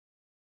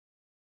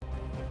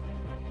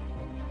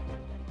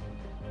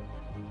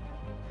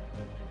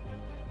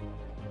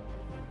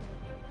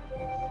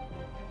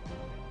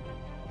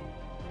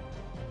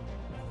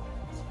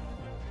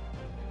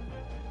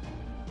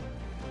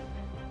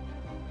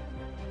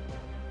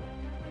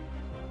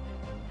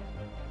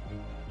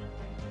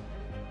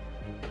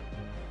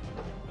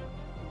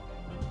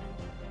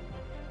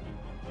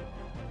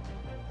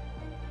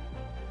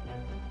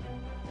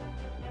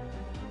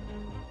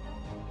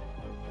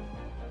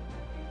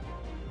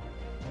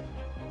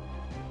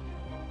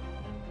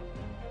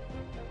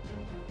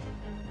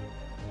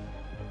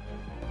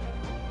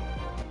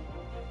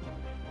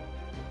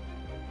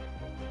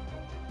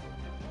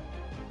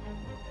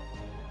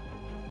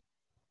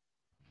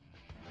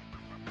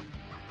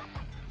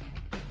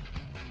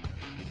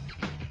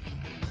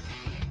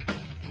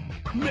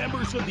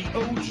Members of the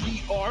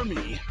OG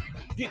Army,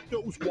 get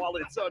those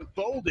wallets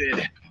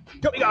unfolded.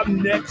 Coming up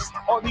next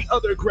on the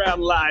OtherGround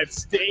live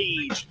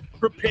stage,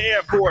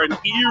 prepare for an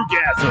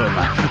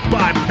eargasm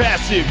by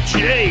Passive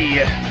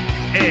J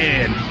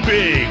and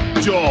Big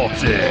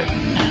Dalton.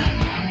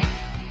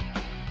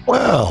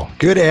 Well,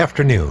 good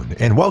afternoon,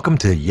 and welcome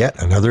to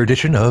yet another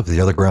edition of the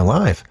OtherGround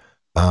Live.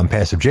 I'm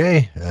Passive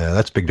J.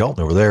 That's Big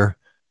Dalton over there.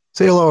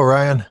 Say hello,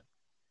 Ryan.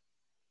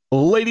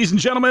 Ladies and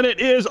gentlemen,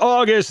 it is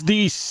August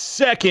the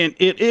 2nd.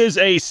 It is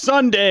a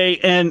Sunday,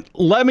 and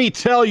let me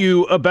tell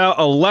you about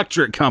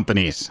electric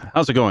companies.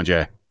 How's it going,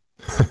 Jay?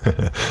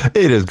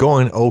 It is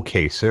going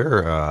okay,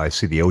 sir. I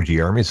see the OG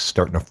Army is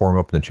starting to form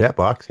up in the chat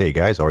box. Hey,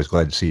 guys, always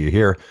glad to see you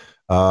here.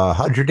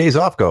 How'd your days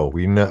off go?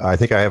 I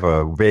think I have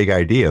a vague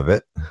idea of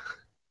it.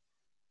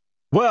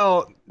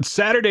 Well,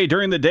 Saturday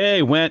during the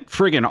day went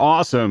friggin'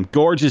 awesome.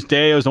 Gorgeous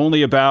day. It was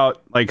only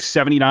about like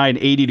 79,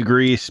 80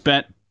 degrees.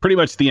 Spent pretty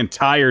much the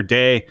entire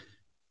day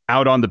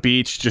out on the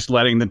beach, just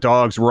letting the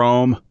dogs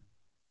roam.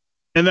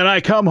 And then I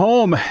come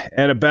home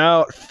at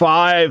about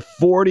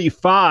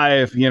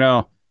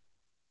 5:45,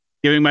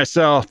 giving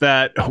myself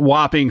that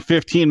whopping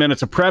 15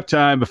 minutes of prep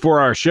time before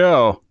our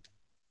show.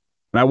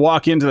 And I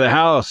walk into the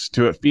house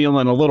to it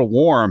feeling a little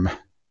warm.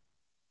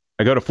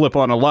 I go to flip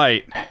on a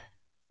light.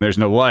 There's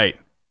no light.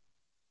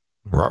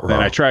 Then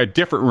I try a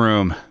different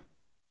room.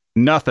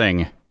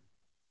 Nothing.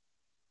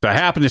 So I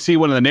happen to see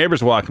one of the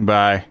neighbors walking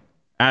by.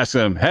 Ask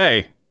him,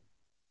 hey, what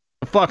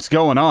the fuck's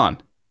going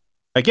on?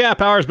 Like, yeah,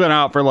 power's been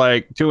out for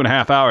like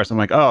 2.5 hours. I'm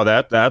like, oh,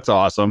 that's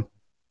awesome.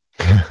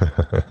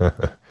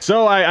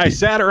 So I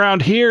sat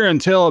around here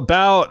until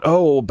about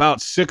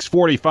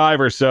 6:45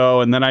 or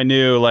so. And then I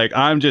knew, like,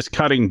 I'm just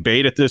cutting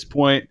bait at this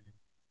point.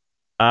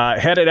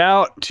 Headed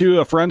out to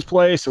a friend's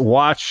place,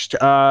 watched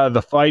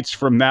the fights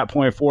from that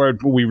point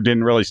forward. We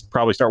didn't really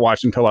probably start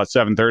watching until about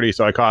 7:30,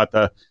 so I caught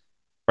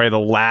probably the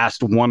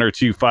last one or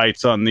two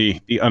fights on the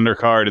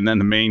undercard and then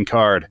the main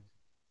card.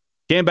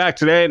 Came back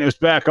today and it was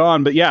back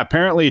on, but yeah,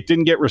 apparently it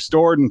didn't get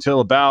restored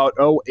until about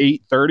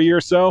 8:30 or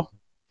so.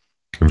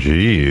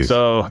 Jeez.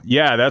 So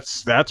yeah,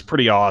 that's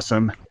pretty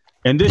awesome.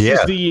 And this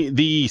is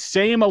the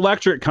same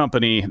electric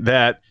company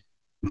that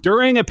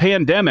during a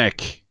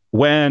pandemic,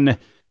 when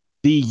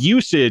the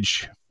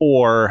usage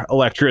for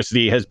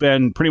electricity has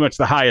been pretty much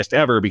the highest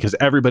ever because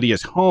everybody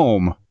is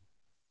home,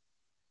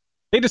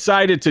 they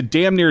decided to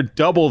damn near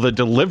double the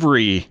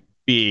delivery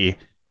fee,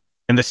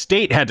 and the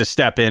state had to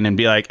step in and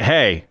be like,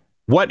 hey,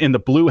 what in the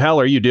blue hell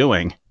are you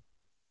doing?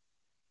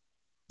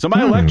 So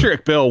my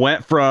electric bill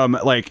went from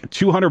like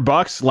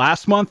 $200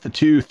 last month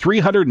to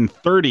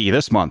 $330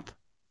 this month.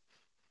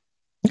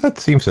 That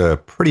seems a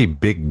pretty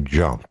big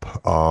jump.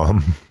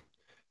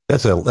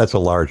 That's a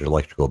large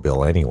electrical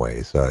bill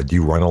anyways. Do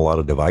you run a lot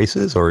of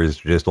devices, or is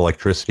just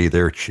electricity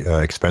there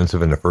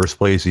expensive in the first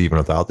place, even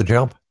without the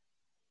jump?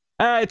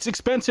 It's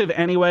expensive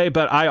anyway,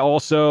 but I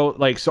also,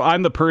 so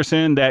I'm the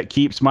person that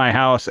keeps my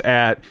house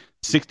at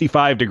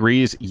 65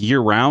 degrees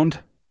year round.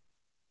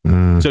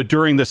 So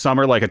during the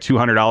summer, like a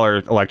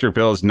 $200 electric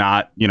bill is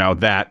not,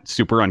 that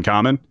super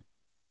uncommon.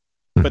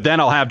 But then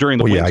I'll have during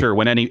the winter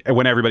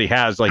when everybody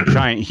has like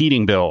giant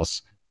heating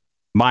bills,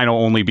 mine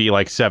will only be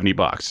like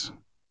 $70.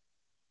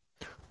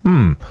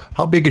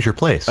 How big is your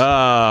place?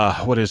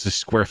 What is the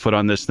square foot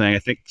on this thing? I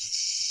think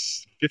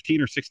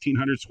 1,500 or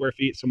 1,600 square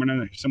feet,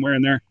 somewhere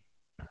in there.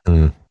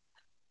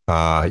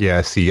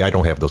 Yeah, see, I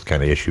don't have those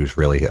kind of issues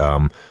really.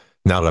 Now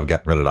that I've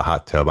gotten rid of the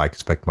hot tub, I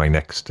expect my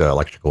next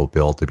electrical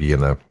bill to be in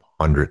the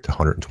 100 to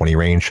 120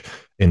 range.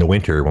 In the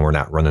winter, when we're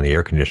not running the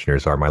air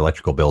conditioners, my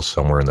electrical bill's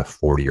somewhere in the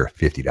 $40 or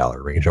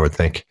 $50 range, I would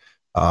think.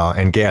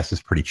 And gas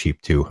is pretty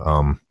cheap too.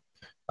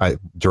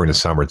 During the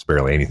summer, it's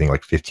barely anything,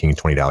 like $15,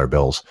 $20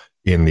 bills.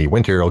 In the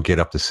winter, it'll get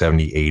up to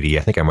 70, 80.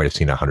 I think I might have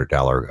seen a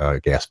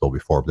 $100 gas bill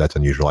before, but that's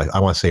unusual. I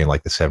want to say in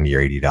like the $70 or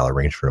 $80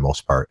 range for the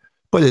most part.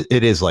 But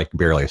it is like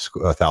barely a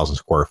 1,000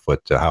 square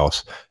foot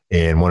house.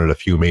 And one of the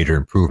few major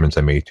improvements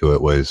I made to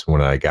it was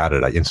when I got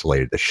it, I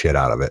insulated the shit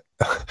out of it.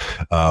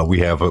 We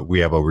have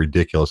a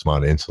ridiculous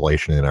amount of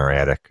insulation in our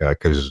attic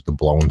because the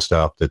blown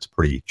stuff that's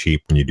pretty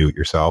cheap when you do it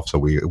yourself. So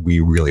we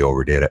really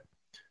overdid it.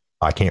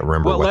 I can't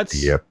remember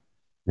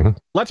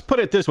Let's put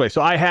it this way.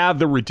 So I have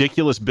the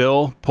ridiculous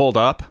bill pulled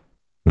up.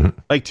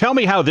 Like, tell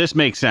me how this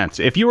makes sense.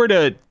 If you were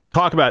to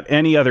talk about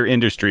any other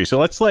industry, so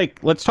let's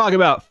talk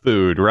about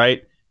food,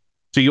 right?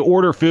 So you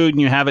order food and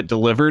you have it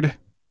delivered.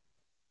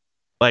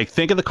 Like,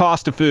 think of the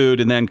cost of food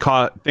and then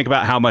think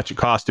about how much it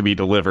costs to be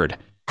delivered.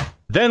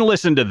 Then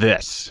listen to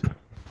this.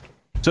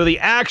 So the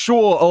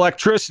actual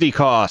electricity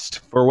cost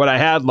for what I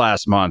had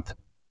last month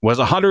was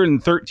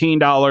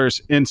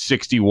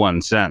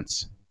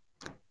 $113.61.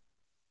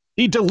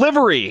 The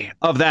delivery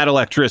of that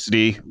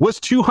electricity was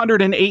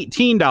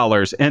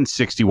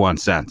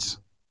 $218.61.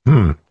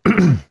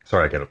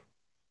 Sorry, I get it.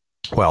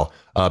 Well,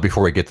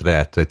 before we get to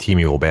that, Team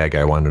Evil Bag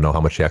Guy wanted to know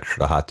how much extra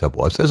the hot tub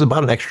was. There's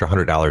about an extra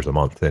 $100 a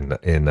month in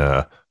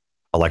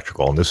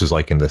electrical, and this is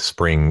like in the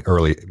spring,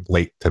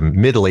 late to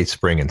late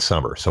spring and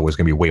summer. So it was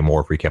going to be way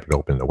more if we kept it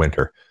open in the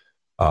winter.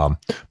 But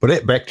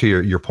back to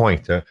your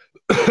point,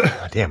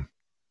 damn.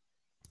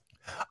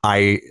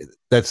 I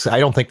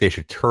don't think they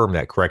should term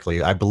that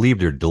correctly. I believe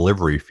their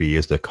delivery fee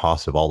is the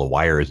cost of all the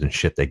wires and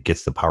shit that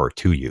gets the power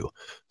to you.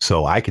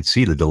 So I could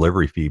see the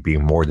delivery fee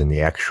being more than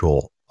the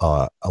actual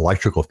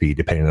electrical fee,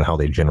 depending on how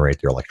they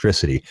generate their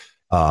electricity.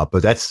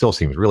 But that still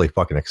seems really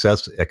fucking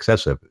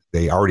excessive.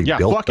 They already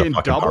built the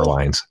fucking power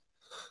lines.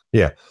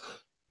 Yeah.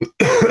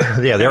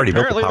 Yeah, they already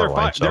built the power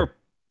lines.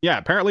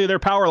 Apparently their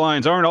power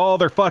lines aren't all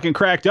they're fucking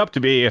cracked up to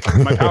be if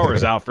my power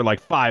is out for like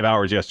 5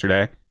 hours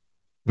yesterday.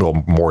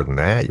 Well, more than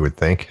that, you would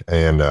think.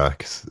 And I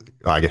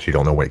guess you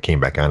don't know when it came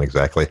back on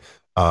exactly.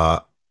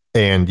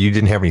 And you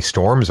didn't have any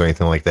storms or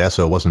anything like that,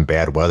 so it wasn't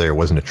bad weather. It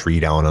wasn't a tree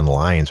down on the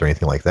lines or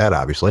anything like that,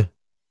 obviously.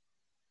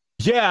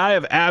 Yeah, I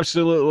have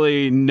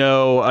absolutely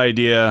no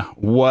idea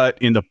what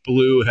in the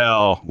blue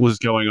hell was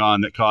going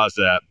on that caused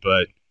that.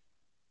 But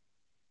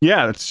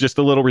yeah, it's just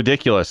a little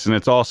ridiculous. And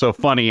it's also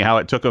funny how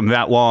it took them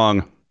that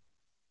long.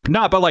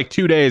 Not but like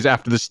 2 days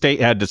after the state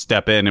had to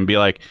step in and be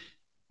like,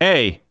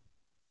 hey,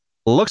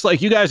 looks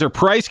like you guys are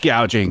price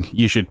gouging.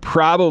 You should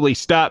probably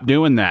stop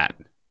doing that.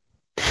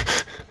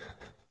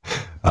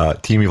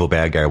 Team Evil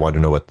Bad Guy wanted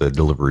to know what the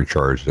delivery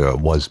charge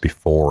was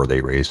before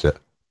they raised it.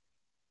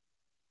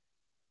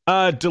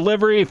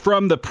 Delivery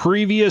from the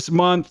previous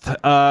month,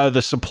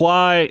 the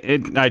supply,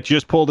 I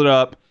just pulled it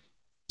up.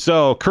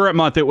 So current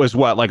month, it was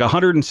what, like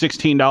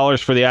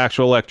 $116 for the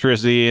actual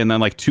electricity, and then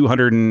like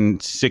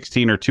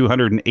 $216 or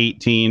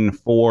 $218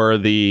 for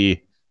the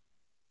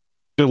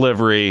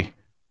delivery.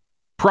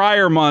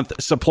 Prior month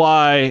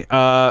supply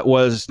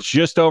was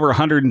just over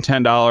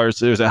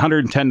 $110. It was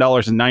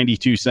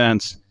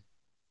 $110.92.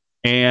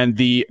 And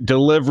the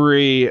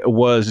delivery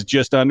was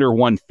just under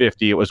 $150.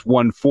 It was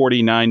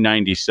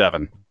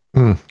 $149.97.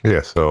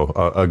 Yeah,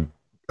 so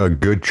a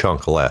good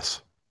chunk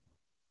less.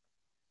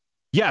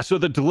 Yeah, so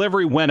the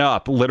delivery went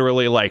up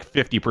literally like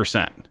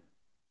 50%.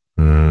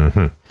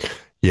 Mm-hmm.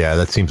 Yeah,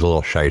 that seems a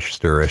little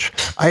shyster-ish.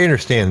 I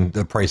understand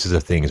the prices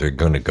of things are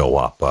going to go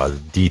up.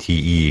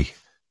 DTE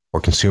or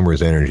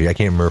Consumers Energy, I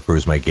can't remember if it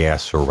was my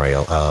gas or my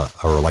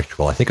or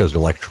electrical. I think it was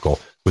electrical.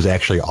 Was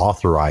actually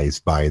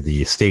authorized by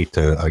the state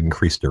to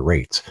increase their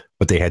rates,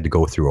 but they had to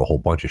go through a whole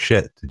bunch of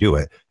shit to do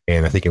it.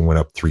 And I think it went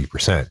up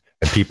 3%.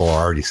 And people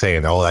are already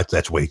saying, "Oh,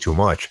 that's way too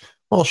much."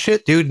 Well,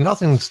 shit, dude,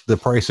 nothing's the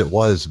price it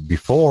was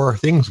before.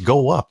 Things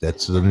go up.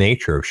 That's the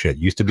nature of shit.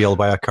 Used to be able to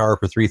buy a car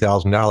for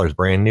 $3,000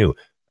 brand new.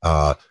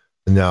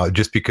 Now,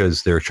 just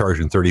because they're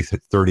charging $30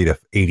 to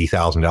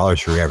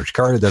 $80,000 for your average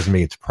car, it doesn't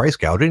mean it's price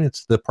gouging.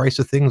 It's the price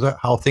of things,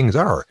 how things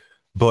are.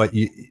 But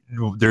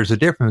there's a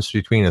difference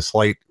between a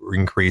slight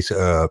increase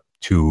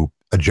to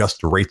adjust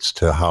the rates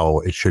to how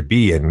it should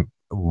be and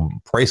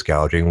price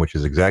gouging, which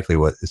is exactly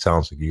what it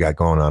sounds like you got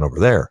going on over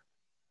there.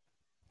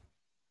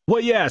 Well,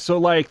 yeah. So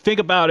like, think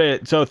about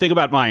it. So think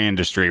about my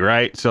industry,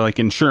 right? So like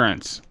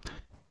insurance.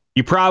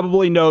 You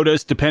probably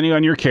notice, depending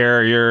on your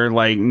carrier,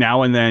 like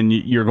now and then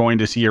you're going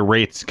to see your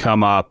rates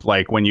come up.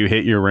 Like when you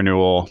hit your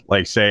renewal,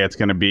 like say it's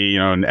going to be,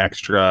 an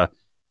extra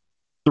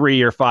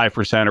 3 or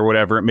 5% or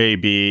whatever it may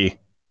be.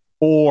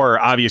 Or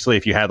obviously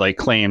if you had like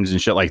claims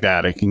and shit like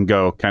that, it can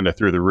go kind of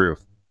through the roof.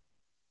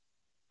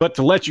 But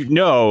to let you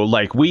know,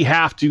 like we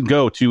have to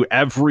go to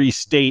every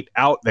state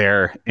out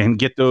there and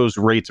get those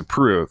rates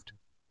approved.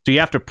 So you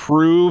have to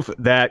prove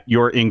that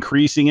you're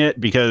increasing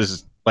it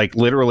because like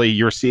literally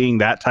you're seeing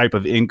that type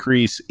of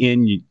increase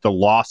in the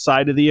loss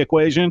side of the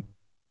equation.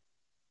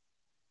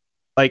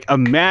 Like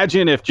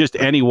imagine if just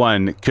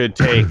anyone could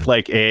take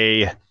like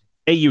a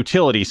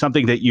utility,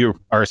 something that you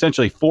are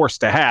essentially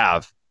forced to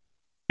have,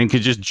 and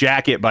could just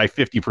jack it by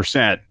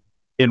 50%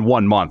 in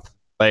 1 month.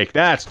 Like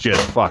that's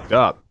just fucked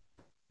up.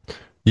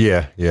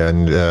 Yeah,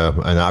 and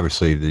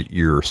obviously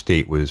your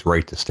state was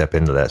right to step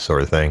into that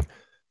sort of thing.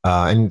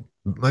 And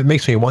it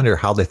makes me wonder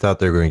how they thought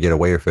they were going to get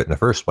away with it in the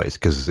first place,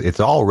 because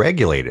it's all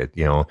regulated,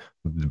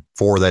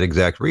 for that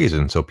exact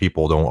reason. So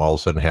people don't all of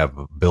a sudden have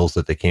bills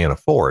that they can't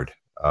afford.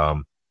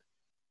 Well,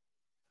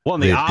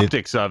 and the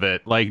optics of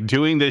it, like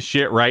doing this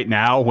shit right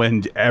now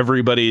when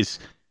everybody's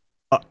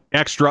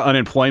extra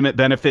unemployment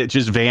benefit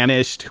just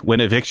vanished, when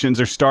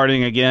evictions are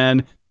starting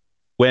again,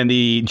 when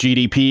the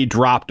GDP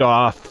dropped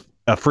off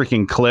a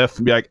freaking cliff,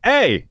 and be like,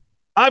 hey,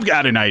 I've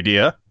got an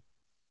idea.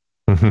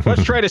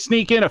 Let's try to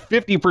sneak in a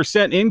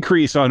 50%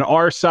 increase on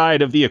our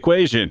side of the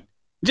equation.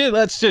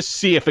 Let's just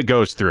see if it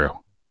goes through.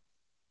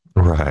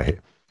 Right.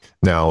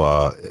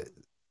 Now,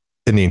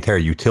 in the entire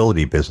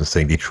utility business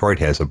thing, Detroit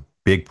has a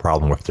big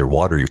problem with their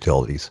water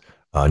utilities.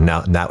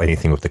 Not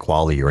anything with the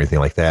quality or anything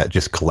like that,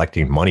 just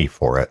collecting money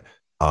for it.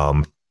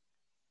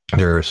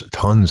 There's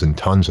tons and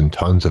tons and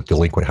tons of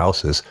delinquent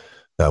houses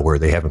where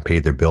they haven't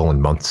paid their bill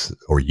in months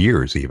or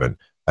years even.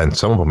 And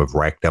some of them have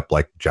racked up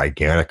like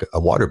gigantic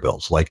water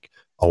bills, like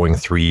owing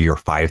 $3,000 or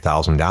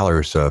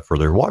 $5,000 for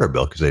their water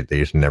bill because they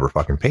just never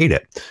fucking paid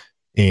it.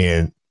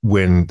 And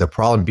when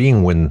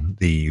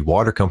the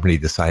water company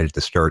decided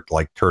to start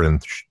like turning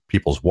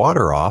people's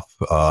water off,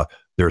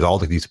 there's all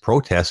these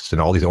protests and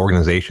all these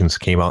organizations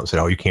came out and said,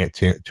 "Oh, you can't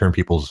turn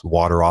people's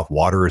water off.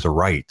 Water is a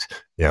right."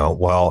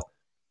 Well,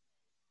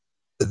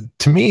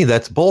 To me,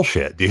 that's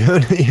bullshit,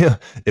 dude. Yeah.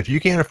 If you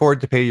can't afford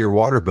to pay your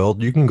water bill,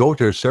 you can go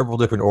to several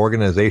different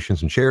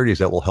organizations and charities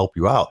that will help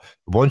you out.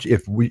 Once,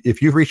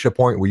 if you've reached a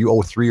point where you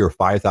owe $3,000 or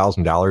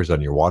 $5,000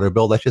 on your water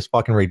bill, that's just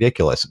fucking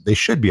ridiculous. They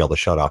should be able to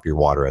shut off your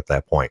water at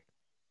that point.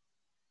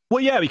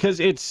 Well, yeah, because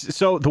it's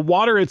so the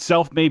water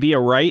itself may be a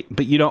right,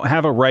 but you don't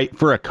have a right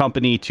for a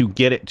company to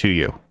get it to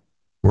you.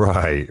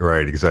 Right,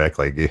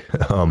 exactly.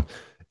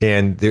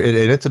 And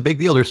it's a big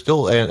deal.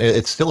 And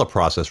it's still a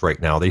process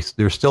right now.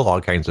 There's still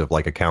all kinds of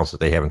like accounts that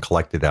they haven't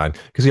collected on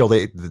because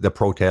the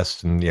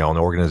protests and and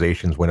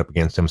organizations went up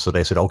against them. So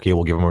they said, okay,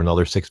 we'll give them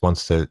another 6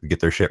 months to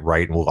get their shit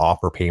right, and we'll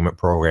offer payment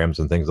programs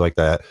and things like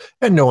that.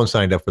 And no one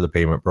signed up for the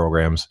payment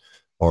programs,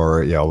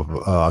 or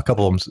a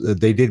couple of them.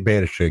 They did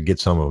manage to get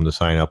some of them to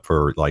sign up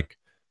for like.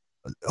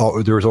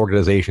 Oh, there was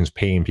organizations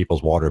paying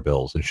people's water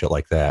bills and shit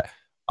like that.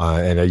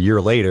 And a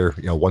year later,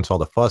 once all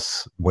the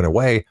fuss went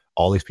away,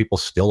 all these people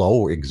still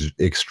owe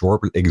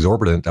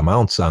exorbitant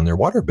amounts on their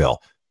water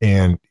bill.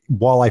 And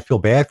while I feel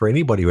bad for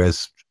anybody who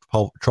has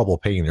trouble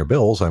paying their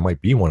bills, I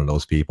might be one of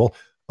those people.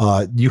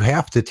 You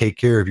have to take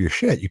care of your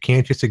shit. You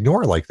can't just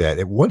ignore it like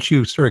that. Once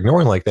you start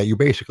ignoring like that, you're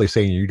basically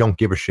saying you don't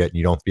give a shit and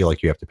you don't feel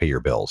like you have to pay your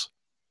bills.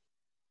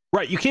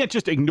 Right. You can't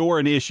just ignore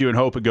an issue and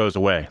hope it goes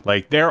away.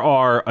 Like, there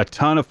are a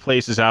ton of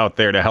places out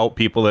there to help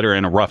people that are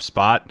in a rough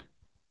spot.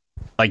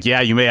 Like,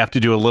 yeah, you may have to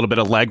do a little bit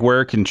of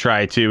legwork and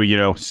try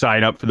to,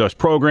 sign up for those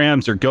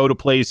programs or go to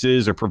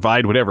places or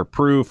provide whatever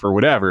proof or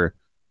whatever.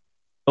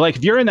 But like,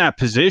 if you're in that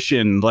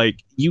position,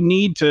 like, you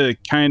need to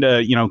kind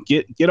of,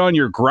 get on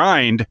your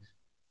grind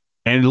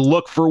and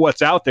look for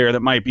what's out there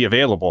that might be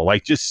available.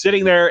 Like, just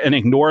sitting there and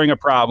ignoring a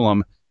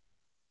problem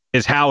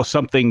is how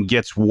something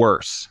gets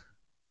worse.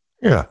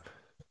 Yeah.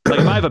 Like,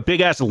 if I have a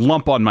big ass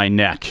lump on my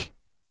neck,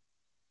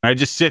 I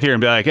just sit here and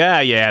be like,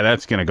 yeah,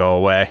 that's going to go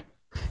away.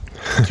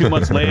 2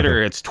 months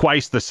later, it's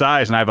twice the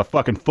size, and I have a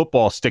fucking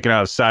football sticking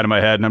out of the side of my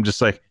head, and I'm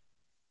just like,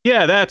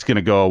 yeah, that's going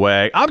to go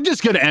away. I'm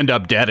just going to end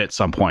up dead at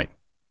some point.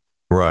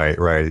 Right.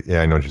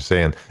 Yeah, I know what you're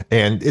saying.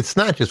 And it's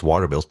not just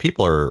water bills.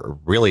 People are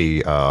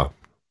really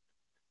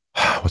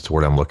what's the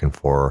word I'm looking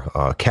for?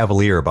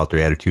 Cavalier about their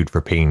attitude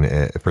for paying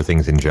for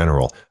things in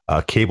general.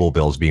 Cable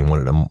bills being one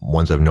of the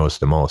ones I've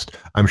noticed the most.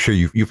 I'm sure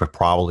you've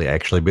probably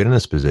actually been in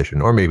this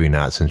position, or maybe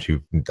not, since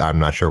I'm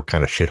not sure what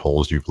kind of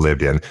shitholes you've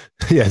lived in,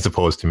 as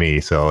opposed to me.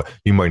 So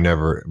you might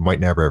never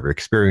ever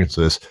experience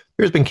this.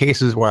 There's been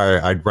cases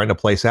where I'd rent a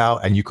place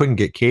out and you couldn't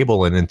get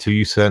cable in until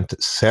you sent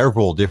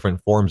several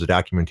different forms of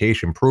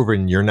documentation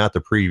proving you're not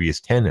the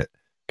previous tenant,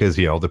 because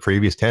the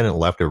previous tenant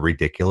left a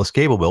ridiculous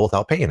cable bill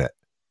without paying it.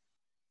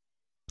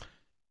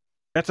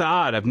 That's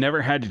odd. I've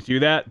never had to do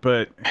that,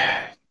 but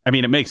I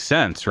mean, it makes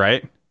sense,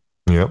 right?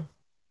 Yep.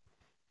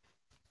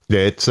 Yeah,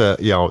 it's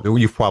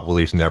you've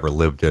probably never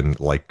lived in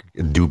like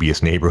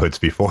dubious neighborhoods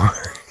before.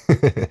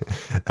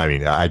 I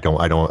mean, I've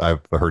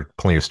heard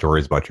plenty of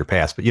stories about your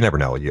past, but you never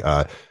know.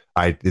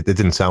 It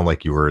didn't sound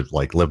like you were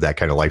like lived that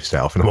kind of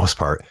lifestyle for the most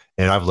part.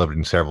 And I've lived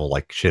in several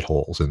like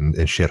shitholes in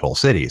shithole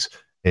cities.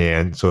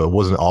 And so it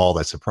wasn't all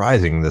that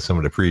surprising that some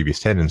of the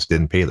previous tenants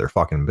didn't pay their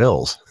fucking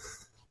bills.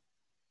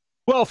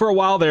 Well, for a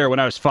while there, when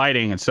I was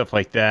fighting and stuff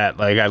like that,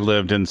 like, I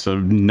lived in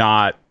some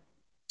not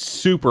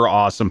super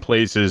awesome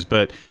places,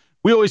 but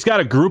we always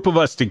got a group of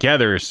us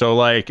together. So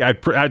like,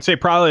 I'd say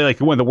probably like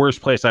one of the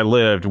worst place I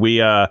lived. We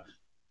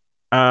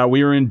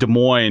were in Des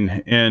Moines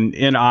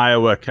in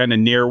Iowa, kind of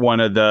near one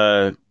of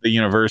the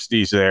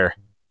universities there,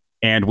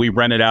 and we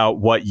rented out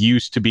what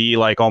used to be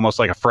like almost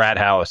like a frat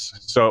house.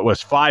 So it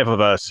was 5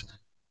 of us,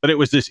 but it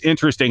was this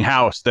interesting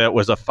house that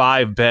was a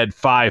 5-bed,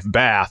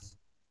 5-bath.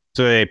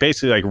 So they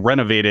basically like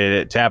renovated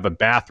it to have a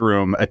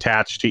bathroom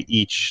attached to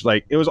each.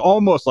 Like, it was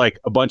almost like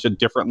a bunch of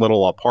different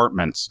little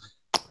apartments.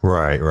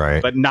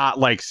 Right. But not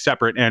like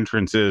separate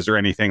entrances or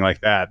anything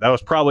like that. That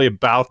was probably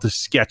about the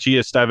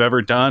sketchiest I've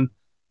ever done.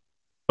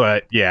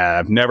 But yeah,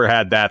 I've never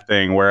had that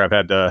thing where I've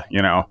had to,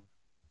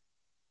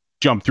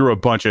 jump through a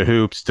bunch of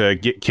hoops to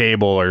get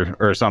cable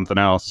or something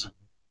else.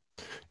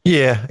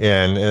 Yeah,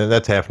 and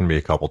that's happened to me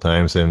a couple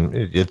times, and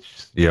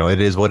it's it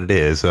is what it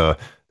is.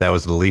 That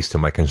was the least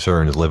of my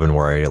concerns living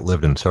where I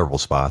lived in several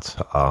spots.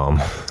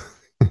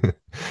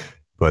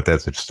 But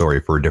that's a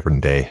story for a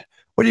different day.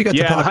 What do you got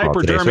to talk about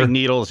today, sir? Hypodermic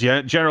needles.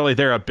 Yeah, generally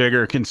they're a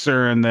bigger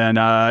concern than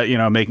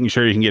making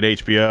sure you can get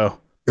HBO.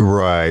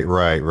 Right.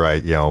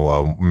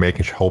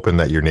 Hoping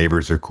that your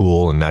neighbors are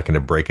cool and not going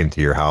to break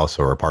into your house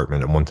or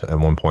apartment at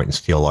one point and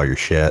steal all your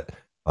shit.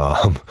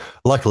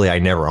 Luckily, I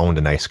never owned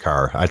a nice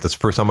car. That's the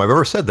first time I've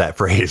ever said that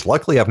phrase.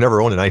 Luckily, I've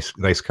never owned a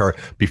nice car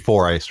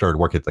before I started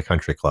working at the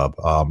country club.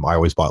 I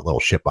always bought little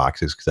shit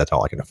boxes because that's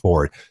all I can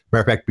afford.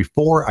 Matter of fact,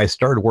 before I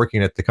started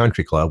working at the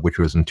country club, which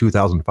was in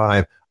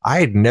 2005, I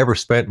had never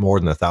spent more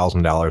than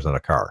 $1,000 on a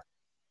car.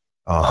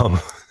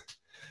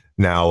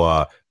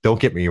 Now,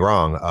 don't get me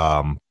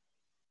wrong.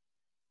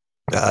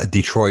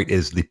 Detroit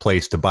is the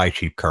place to buy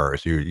cheap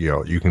cars.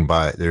 You can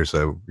buy. There's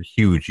a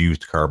huge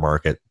used car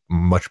market,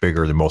 much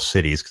bigger than most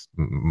cities.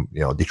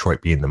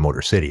 Detroit being the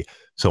motor city.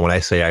 So when I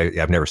say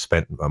I've never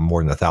spent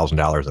more than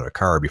 $1,000 on a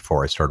car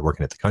before I started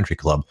working at the country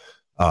club,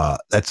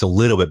 That's a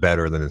little bit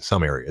better than in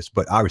some areas,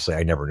 but obviously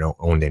I never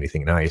owned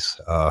anything nice.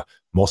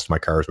 Most of my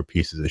cars were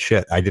pieces of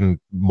shit. A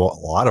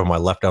lot of them I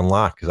left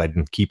unlocked because I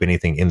didn't keep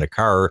anything in the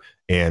car,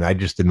 and I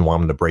just didn't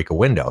want them to break a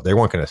window. They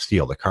weren't going to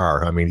steal the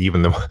car. I mean,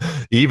 even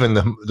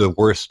the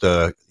worst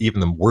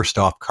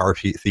off car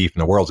thief in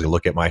the world is going to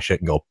look at my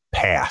shit and go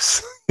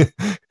pass,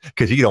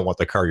 because you don't want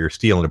the car you're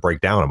stealing to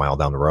break down a mile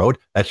down the road.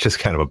 That's just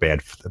kind of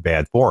a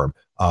bad form.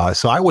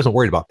 So I wasn't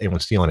worried about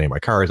anyone stealing any of my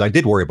cars. I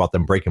did worry about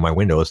them breaking my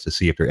windows to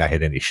see if I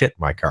had any shit in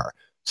my car.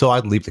 So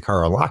I'd leave the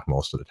car unlocked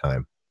most of the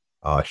time.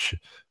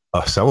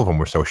 Some of them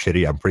were so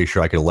shitty, I'm pretty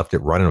sure I could have left it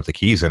running with the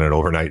keys in it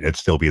overnight and it'd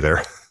still be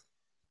there.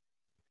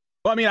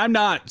 Well, I mean, I'm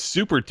not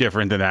super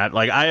different than that.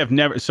 Like, I have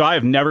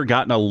never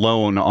gotten a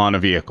loan on a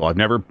vehicle. I've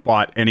never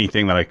bought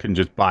anything that I couldn't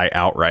just buy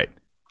outright.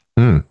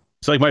 So,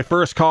 like, my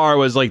first car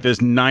was like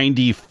this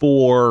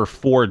 94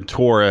 Ford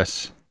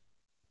Taurus,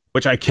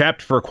 which I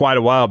kept for quite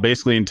a while,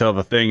 basically until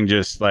the thing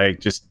just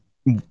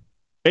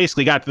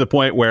basically got to the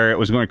point where it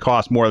was going to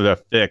cost more to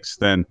fix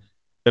than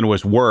it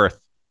was worth.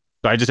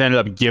 So I just ended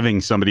up giving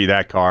somebody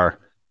that car.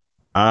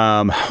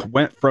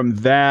 Went from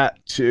that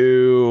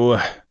to,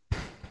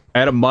 I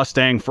had a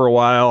Mustang for a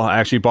while. I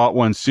actually bought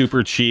one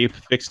super cheap,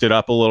 fixed it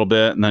up a little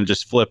bit, and then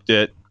just flipped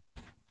it.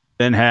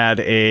 Then had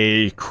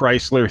a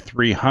Chrysler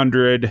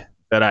 300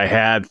 that I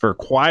had for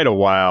quite a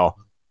while.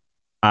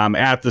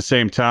 At the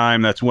same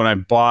time, that's when I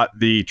bought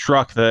the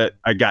truck that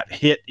I got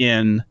hit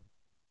in.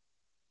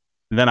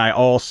 Then I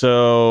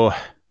also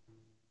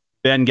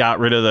got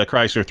rid of the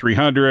Chrysler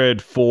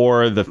 300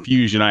 for the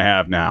Fusion I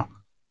have now.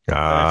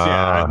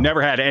 I've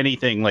never had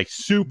anything like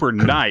super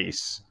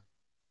nice,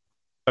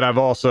 but I've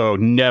also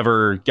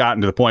never gotten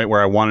to the point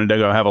where I wanted to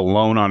go have a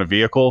loan on a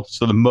vehicle.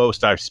 So the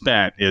most I've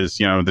spent is,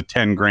 the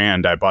 10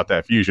 grand I bought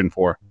that Fusion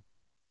for.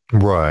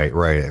 Right.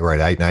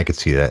 I could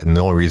see that. And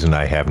the only reason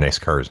I have nice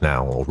cars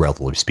now, well,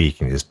 relatively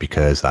speaking, is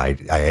because I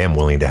am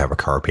willing to have a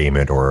car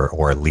payment or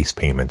a lease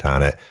payment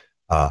on it.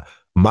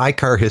 My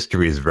car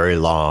history is very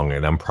long,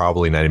 and I'm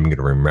probably not even going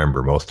to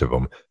remember most of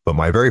them. But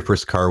my very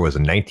first car was a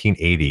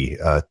 1980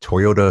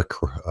 Toyota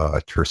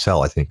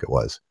Tercel, I think it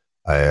was.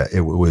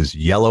 It was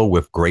yellow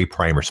with gray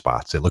primer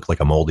spots. It looked like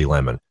a moldy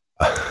lemon.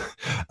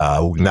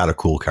 Not a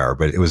cool car,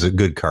 but it was a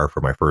good car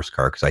for my first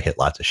car because I hit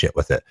lots of shit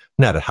with it.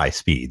 Not at high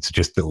speeds,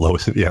 just at low,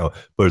 but it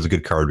was a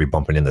good car to be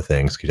bumping into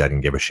things because I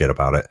didn't give a shit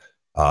about it.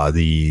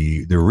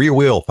 The rear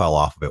wheel fell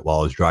off of it while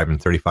I was driving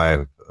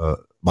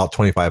about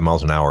 25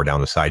 miles an hour down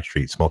the side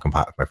street, smoking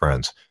pot with my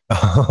friends.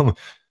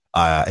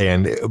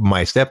 And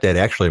my stepdad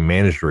actually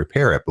managed to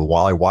repair it. But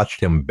while I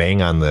watched him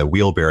bang on the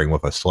wheel bearing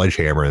with a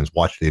sledgehammer and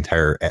watched the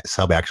entire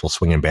sub-axle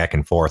swinging back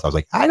and forth, I was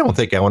like, I don't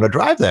think I want to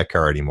drive that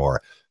car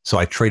anymore. So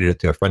I traded it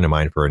to a friend of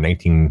mine for a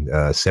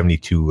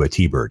 1972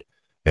 T-Bird.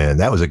 And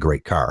that was a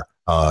great car.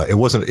 It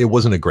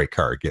wasn't a great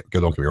car. Don't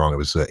get me wrong. It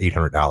was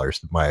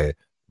 $800. My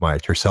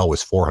Tercel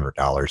was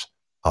 $400.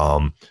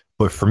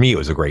 But for me, it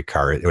was a great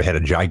car. It had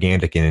a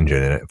gigantic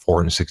engine in it,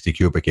 460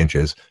 cubic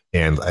inches,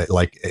 and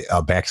like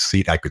a back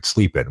seat I could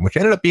sleep in, which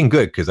ended up being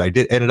good because I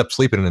ended up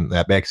sleeping in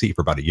that back seat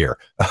for about a year.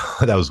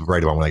 That was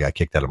right around when I got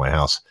kicked out of my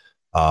house.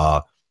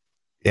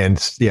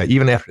 And yeah,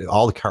 even after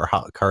all the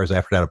cars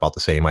after that, about the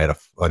same. I had a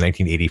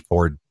 1980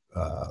 Ford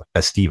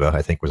Festiva,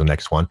 I think was the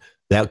next one.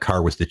 That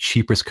car was the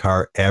cheapest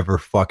car ever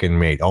fucking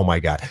made. Oh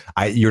my God.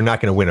 You're not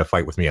going to win a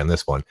fight with me on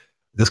this one.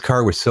 This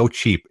car was so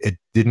cheap, it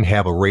didn't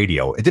have a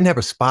radio. It didn't have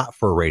a spot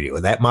for a radio.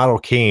 That model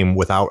came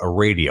without a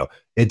radio.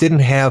 It didn't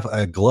have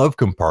a glove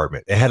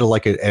compartment. It had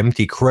like an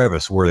empty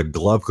crevice where the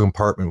glove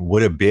compartment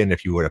would have been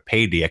if you would have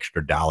paid the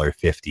extra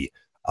 $1.50.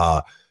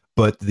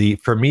 But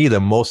for me, the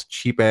most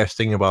cheap ass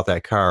thing about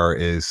that car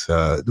is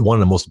one of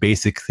the most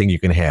basic thing you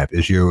can have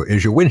is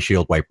your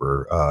windshield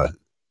wiper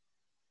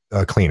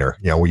cleaner.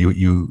 Where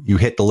you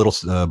hit the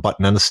little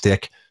button on the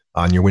stick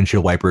on your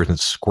windshield wipers and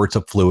it squirts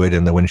up fluid,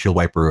 and the windshield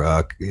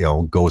wiper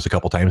goes a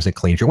couple times and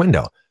cleans your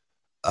window.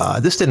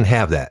 This didn't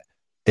have that.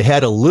 It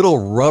had a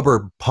little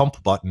rubber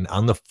pump button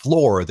on the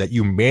floor that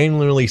you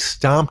manually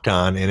stomped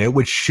on, and it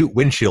would shoot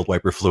windshield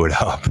wiper fluid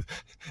up.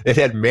 It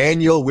had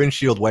manual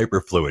windshield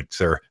wiper fluid,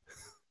 sir.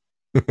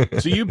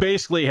 So you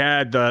basically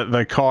had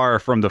the car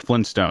from the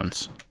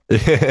Flintstones.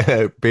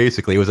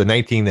 Basically, it was a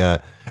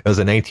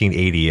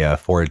 1980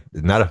 Ford,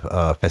 not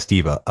a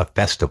Festiva, a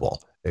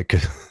Festival.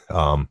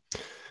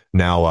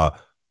 Now,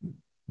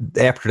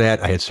 after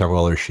that, I had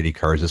several other shitty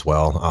cars as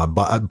well.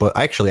 But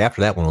actually,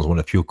 after that one was one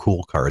of the few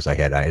cool cars I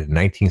had. I had a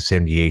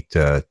 1978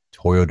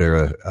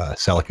 Toyota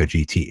Celica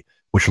GT,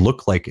 which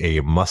looked like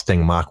a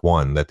Mustang Mach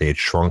 1 that they had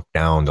shrunk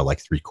down to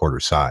like 3/4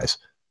 size.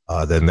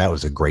 Then that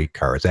was a great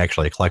car. It's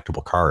actually a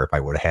collectible car if I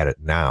would have had it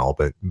now.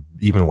 But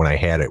even when I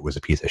had it, it was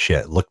a piece of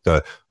shit. It looked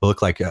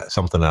like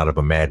something out of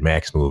a Mad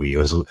Max movie. It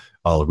was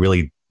a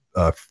really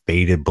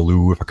faded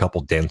blue with a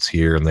couple dents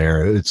here and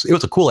there. It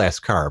was a cool ass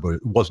car, but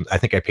it wasn't. I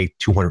think I paid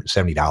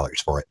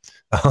 $270 for it.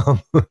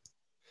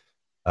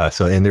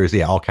 And there's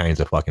all kinds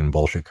of fucking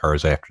bullshit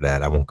cars after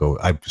that. I won't go.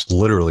 I just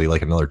literally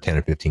like another 10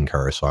 or 15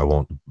 cars, so I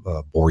won't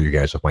bore you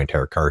guys with my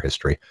entire car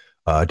history.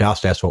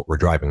 Douse, that's what we're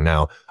driving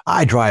now.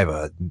 I drive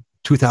a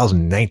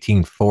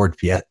 2019 Ford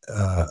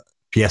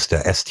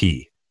Fiesta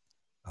ST,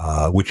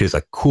 which is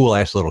a cool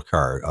ass little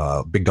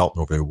car. Big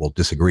Dalton over there will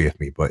disagree with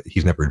me, but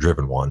he's never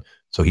driven one,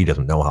 so he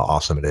doesn't know how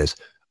awesome it is.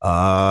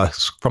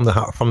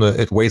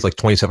 It weighs like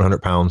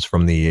 2,700 pounds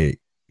from the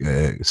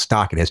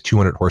stock. It has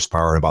 200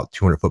 horsepower and about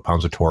 200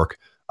 foot-pounds of torque.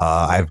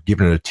 I've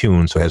given it a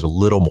tune, so it has a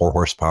little more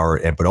horsepower,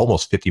 but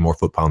almost 50 more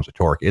foot-pounds of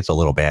torque. It's a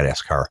little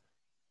badass car.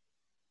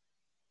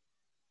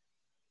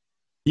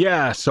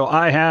 Yeah, so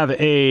I have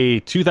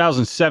a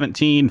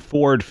 2017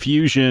 Ford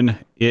Fusion.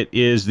 It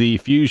is the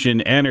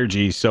Fusion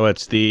Energy, so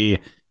it's the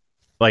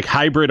like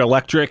hybrid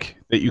electric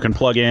that you can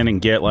plug in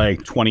and get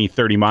like 20,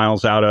 30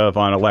 miles out of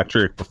on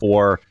electric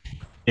before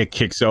it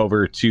kicks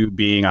over to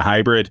being a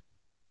hybrid.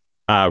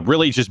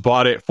 Really just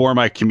bought it for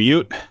my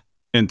commute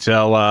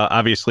until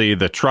obviously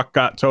the truck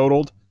got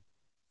totaled.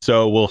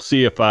 So we'll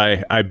see if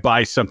I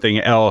buy something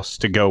else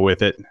to go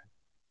with it.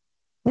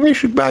 Well, you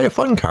should buy a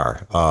fun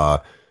car.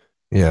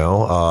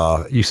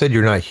 You said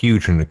you're not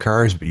huge into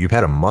cars, but you've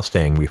had a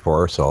Mustang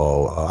before,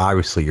 so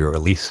obviously you're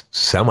at least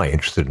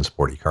semi-interested in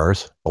sporty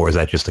cars. Or is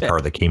that just a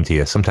car that came to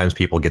you? Sometimes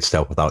people get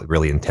stuff without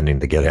really intending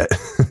to get it.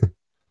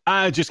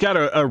 I just got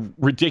a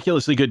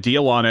ridiculously good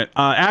deal on it.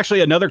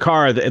 Actually, another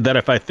car that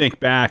if I think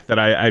back that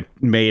I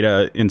made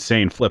a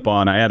insane flip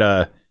on, I had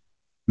a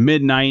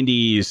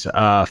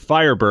mid-90s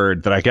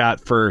Firebird that I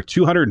got for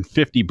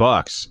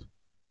 $250.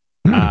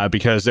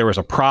 Because there was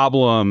a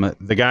problem.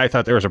 The guy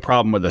thought there was a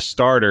problem with the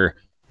starter.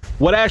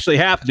 What actually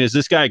happened is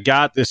this guy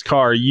got this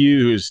car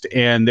used,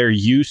 and there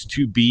used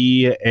to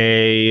be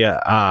a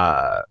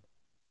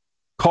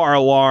car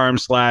alarm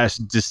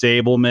 /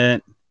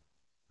 disablement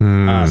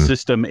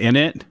system in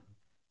it,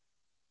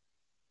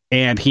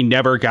 and he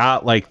never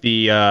got like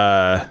the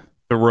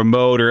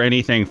remote or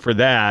anything for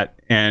that.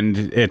 And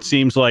it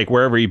seems like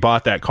wherever he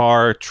bought that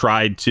car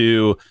tried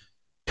to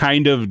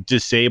kind of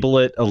disable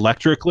it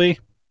electrically.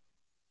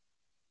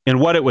 And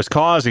what it was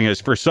causing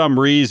is, for some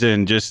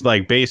reason, just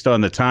like based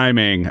on the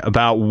timing,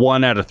 about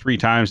 1 out of 3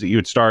 times that you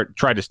would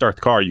try to start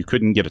the car, you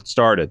couldn't get it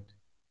started.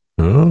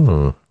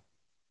 Oh.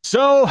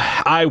 So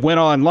I went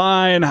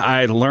online.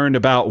 I learned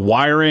about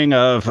wiring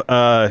of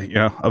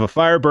a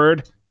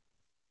Firebird.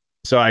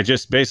 So I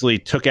just basically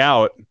took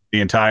out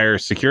the entire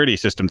security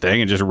system thing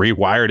and just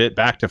rewired it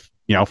back to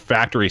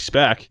factory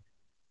spec.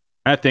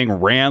 That thing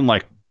ran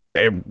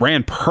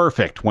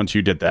perfect once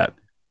you did that.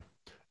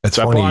 That's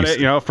so funny. I bought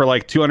it, for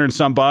like 200 and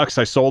some bucks.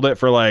 I sold it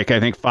for like, I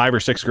think $5 or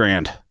 $6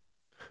 grand.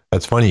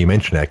 That's funny you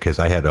mention that, because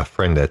I had a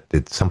friend that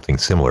did something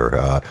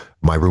similar.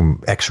 My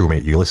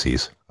ex-roommate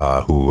Ulysses,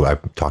 who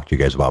I've talked to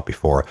you guys about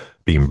before,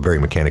 being very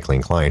mechanically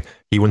inclined,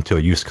 he went to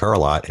a used car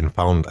lot and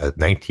found a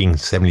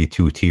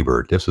 1972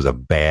 T-Bird. This was a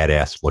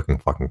badass looking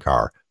fucking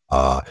car.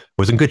 It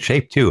was in good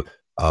shape too,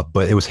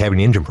 but it was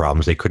having engine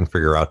problems they couldn't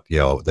figure out,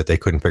 that they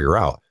couldn't figure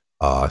out.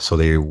 So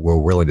they were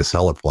willing to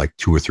sell it for like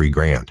 $2 or $3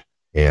 grand.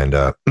 And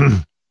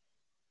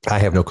I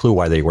have no clue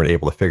why they weren't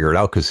able to figure it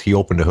out, because he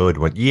opened the hood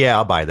and went, yeah,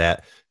 I'll buy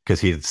that, because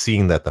he had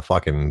seen that the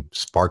fucking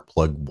spark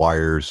plug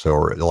wires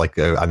or like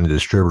on the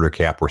distributor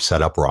cap were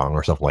set up wrong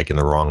or something, like in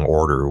the wrong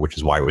order, which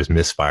is why it was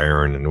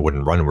misfiring and it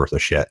wouldn't run worth a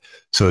shit.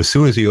 So as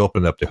soon as he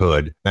opened up the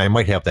hood, now I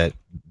might have that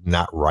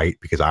not right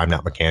because I'm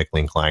not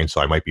mechanically inclined,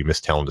 so I might be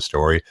mistelling the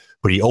story,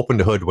 but he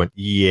opened the hood and went,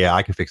 yeah,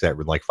 I can fix that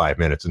in like 5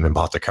 minutes, and then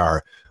bought the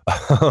car.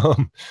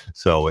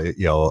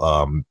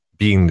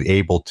 Being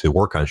able to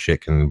work on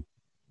shit can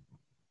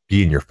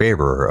be in your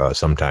favor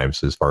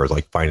sometimes, as far as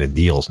like finding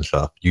deals and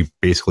stuff. You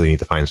basically need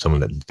to find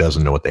someone that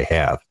doesn't know what they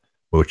have,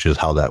 which is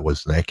how that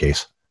was in that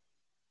case.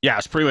 Yeah,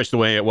 it's pretty much the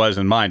way it was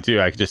in mine too.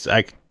 I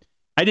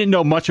didn't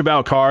know much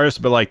about cars,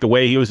 but like the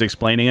way he was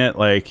explaining it,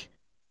 like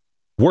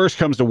worst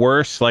comes to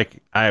worst,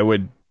 like I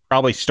would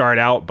probably start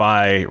out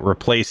by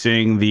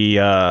replacing the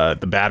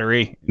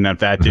battery, and if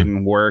that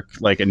didn't work,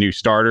 like a new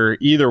starter.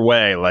 Either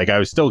way, like I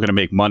was still going to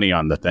make money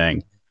on the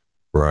thing.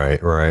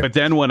 Right. But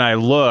then when I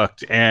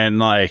looked, and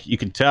like you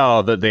could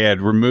tell that they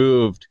had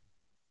removed,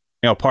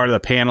 part of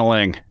the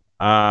paneling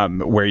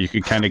where you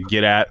could kind of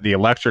get at the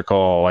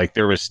electrical, like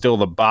there was still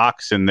the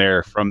box in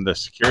there from the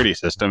security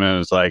system, and it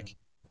was like,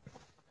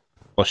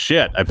 well,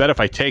 shit, I bet if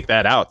I take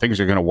that out, things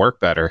are going to work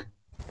better.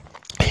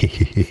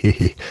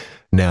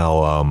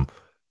 Now,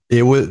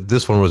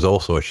 this one was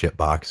also a shit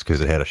box because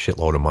it had a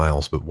shitload of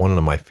miles, but one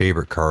of my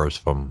favorite cars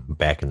from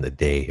back in the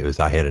day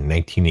I had a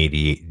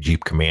 1988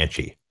 Jeep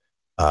Comanche.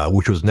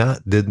 Which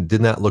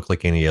did not look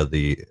like any of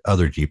the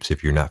other Jeeps.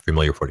 If you're not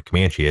familiar with what a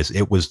Comanche is,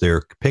 it was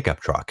their pickup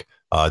truck.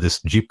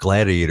 This Jeep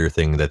Gladiator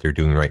thing that they're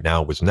doing right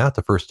now was not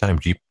the first time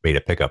Jeep made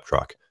a pickup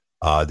truck.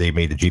 They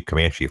made the Jeep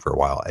Comanche for a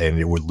while, and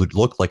it would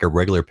look like a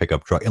regular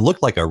pickup truck. It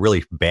looked like a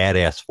really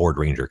badass Ford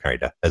Ranger,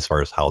 kind of, as far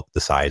as how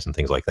the size and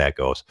things like that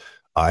goes.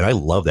 And I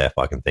love that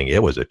fucking thing.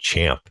 It was a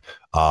champ.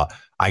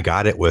 I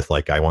got it with,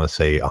 like, I want to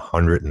say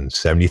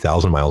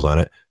 170,000 miles on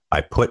it.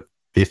 I put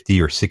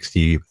 50 or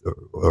 60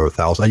 or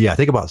 1,000. Yeah, I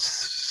think about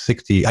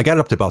 60. I got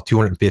it up to about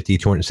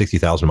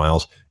 260,000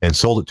 miles and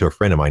sold it to a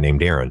friend of mine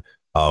named Aaron,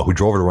 who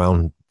drove it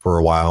around for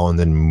a while and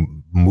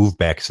then moved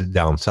back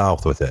down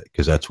south with it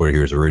because that's where he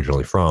was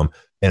originally from.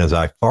 And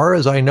as far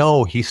as I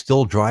know, he's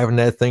still driving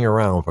that thing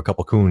around with a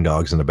couple coon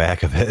dogs in the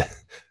back of it.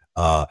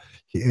 Uh,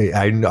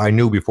 I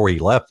knew before he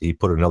left, he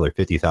put another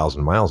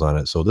 50,000 miles on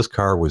it. So this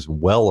car was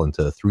well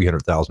into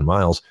 300,000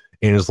 miles.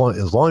 And as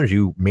long as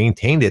you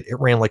maintained it, it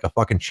ran like a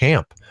fucking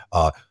champ.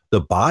 The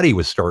body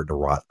was starting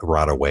to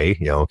rot away,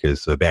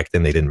 because back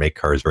then they didn't make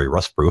cars very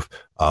rust proof.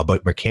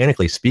 But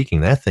mechanically speaking,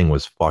 that thing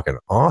was fucking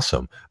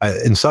awesome.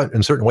 In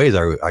certain ways,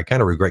 I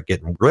kind of regret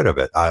getting rid of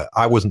it.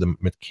 I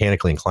wasn't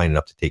mechanically inclined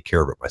enough to take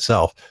care of it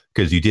myself,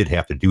 because you did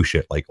have to do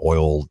shit like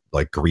oil,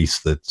 like grease,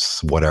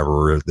 that's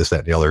whatever, this, that,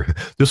 and the other.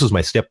 This was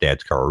my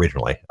stepdad's car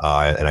originally,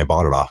 and I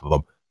bought it off of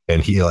him.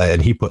 And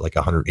he put like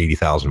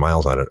 180,000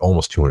 miles on it,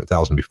 almost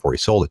 200,000 before he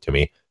sold it to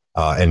me.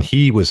 And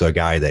he was a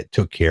guy that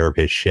took care of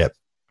his shit.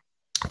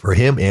 For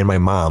him and my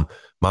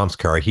mom's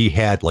car, he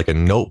had like a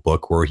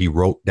notebook where he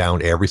wrote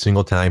down every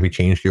single time he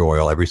changed the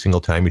oil, every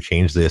single time he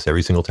changed this,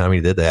 every single time he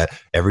did that,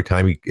 every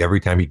time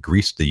he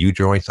greased the U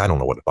joints. I don't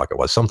know what the fuck it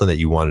was. Something that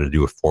you wanted to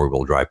do with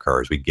 4-wheel drive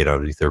cars. We'd get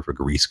underneath there for a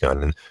grease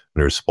gun, and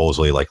there's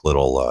supposedly like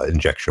little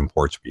injection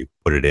ports where you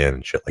put it in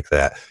and shit like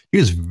that. He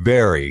was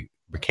very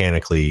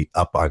mechanically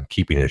up on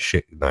keeping his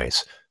shit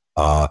nice.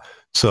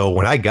 So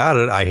when I got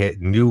it, I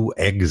knew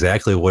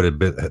exactly what had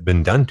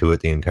been done to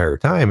it the entire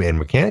time, and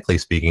mechanically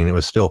speaking, it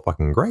was still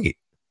fucking great.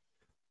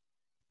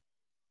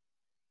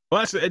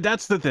 Well,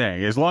 that's the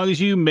thing. As long as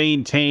you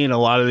maintain a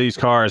lot of these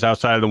cars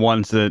outside of the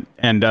ones that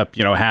end up,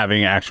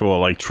 having actual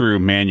like true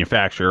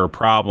manufacturer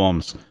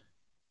problems,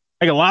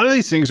 like a lot of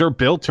these things are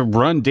built to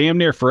run damn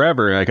near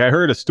forever. Like I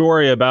heard a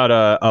story about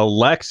a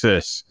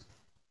Lexus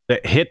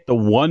that hit the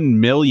 1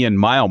 million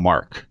mile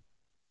mark.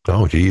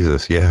 Oh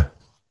Jesus, yeah.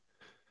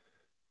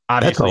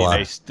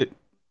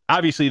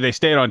 Obviously they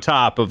stayed on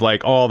top of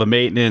like all the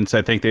maintenance.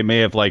 I think they may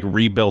have like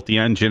rebuilt the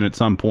engine at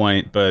some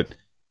point, but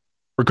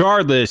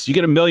regardless, you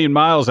get 1 million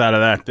miles out of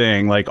that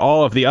thing. Like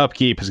all of the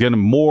upkeep is going to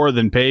more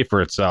than pay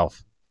for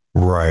itself.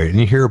 Right, and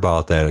you hear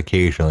about that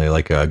occasionally.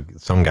 Like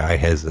some guy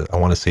has, I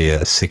want to say, a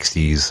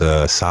 '60s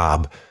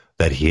Saab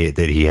that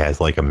he has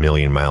like 1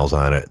 million miles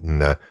on it,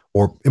 and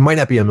or it might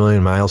not be 1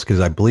 million miles, because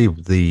I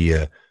believe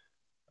the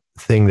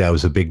thing that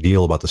was a big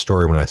deal about the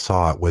story when I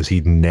saw it was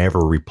he'd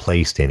never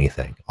replaced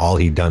anything. All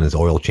he'd done is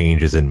oil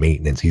changes and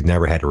maintenance. He'd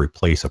never had to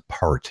replace a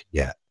part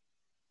yet.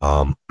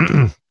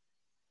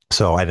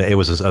 So it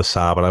was a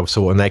Saab, and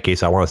so in that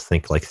case, I want to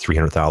think like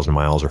 300,000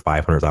 miles or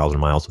 500,000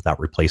 miles without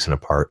replacing a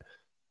part.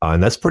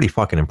 And that's pretty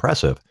fucking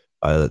impressive.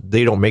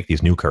 They don't make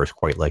these new cars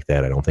quite like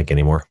that, I don't think,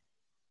 anymore.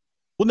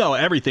 Well, no,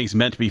 everything's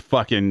meant to be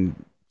fucking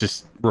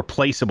just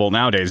replaceable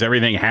nowadays.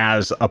 Everything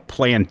has a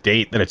planned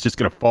date that it's just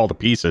going to fall to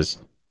pieces.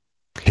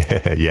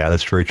 Yeah,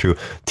 that's very true.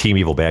 Team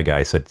Evil Bad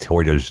Guy said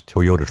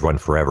Toyotas run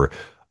forever.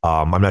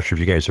 I'm not sure if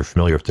you guys are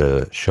familiar with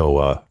the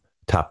show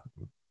Top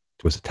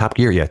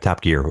Gear? Yeah,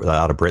 Top Gear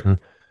out of Britain.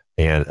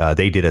 And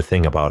they did a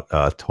thing about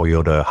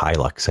Toyota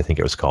Hilux, I think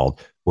it was called,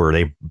 where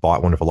they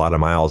bought one with a lot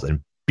of miles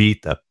and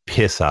beat the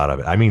piss out of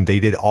it. I mean, they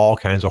did all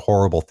kinds of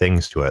horrible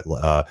things to it.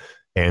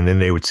 And then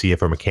they would see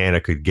if a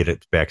mechanic could get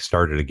it back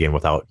started again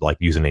without like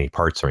using any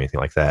parts or anything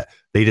like that.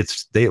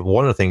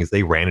 One of the things,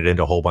 they ran it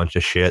into a whole bunch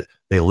of shit.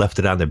 They left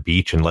it on the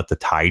beach and let the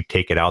tide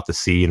take it out to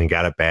sea, and then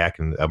got it back,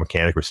 and a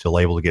mechanic was still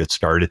able to get it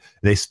started.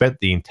 They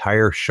spent the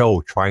entire show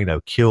trying to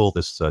kill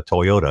this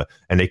Toyota,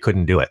 and they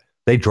couldn't do it.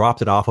 They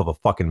dropped it off of a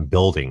fucking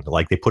building.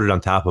 Like they put it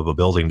on top of a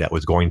building that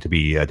was going to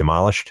be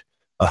demolished.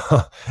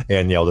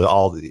 And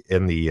so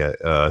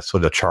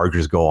the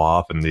charges go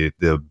off, and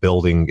the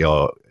building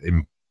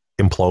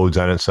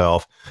implodes on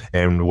itself.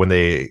 And when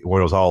it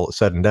was all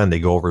said and done, they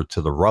go over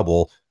to the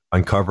rubble,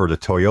 uncover the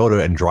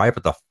Toyota, and drive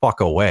it the fuck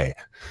away.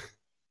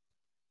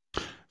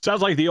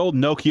 Sounds like the old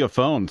Nokia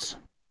phones.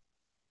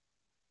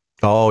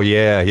 Oh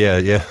yeah.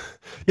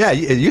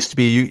 It used to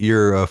be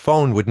your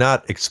phone would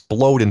not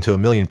explode into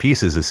 1 million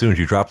pieces as soon as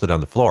you dropped it on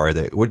the floor.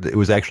 It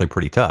was actually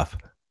pretty tough.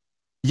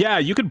 Yeah,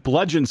 you could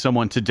bludgeon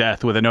someone to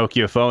death with a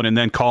Nokia phone and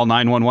then call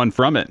 911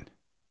 from it.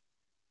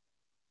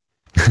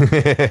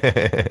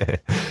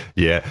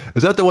 Yeah.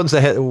 Is that the ones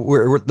that had...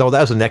 no,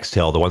 that was a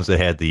Nextel, the ones that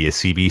had the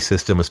CB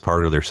system as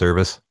part of their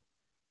service.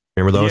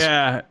 Remember those?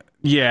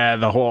 Yeah,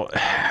 the whole...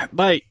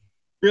 Like,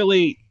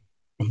 really,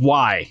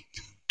 why?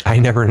 I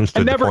never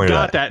understood I the point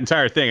got of that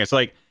entire thing. It's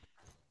like,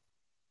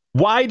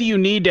 why do you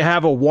need to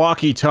have a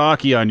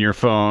walkie-talkie on your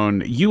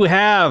phone? You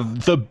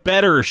have the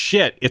better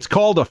shit. It's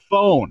called a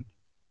phone.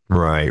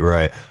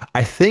 Right.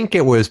 I think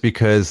it was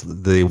because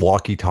the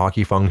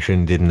walkie-talkie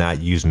function did not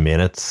use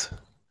minutes.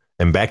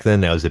 And back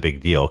then, that was a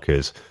big deal,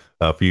 because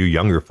for you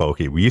younger folk,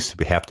 we used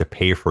to have to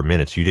pay for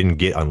minutes. You didn't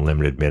get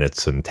unlimited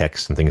minutes and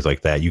text and things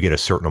like that. You get a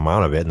certain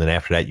amount of it, and then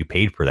after that, you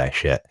paid for that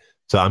shit.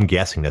 So I'm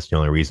guessing that's the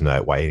only reason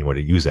why anyone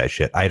would use that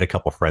shit. I had a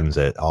couple friends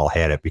that all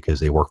had it because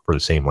they worked for the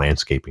same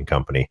landscaping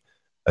company.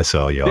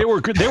 So they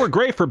were good. They were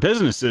great for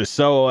businesses.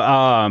 So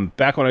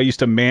back when I used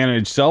to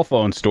manage cell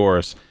phone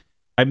stores,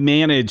 I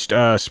managed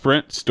a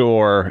Sprint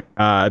store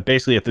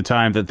basically at the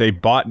time that they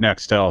bought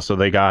Nextel. So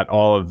they got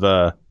all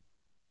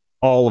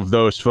of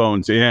those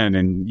phones in,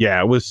 and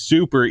yeah, it was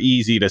super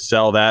easy to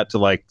sell that to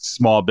like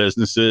small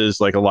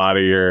businesses, like a lot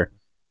of your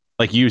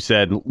like you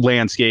said,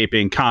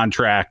 landscaping,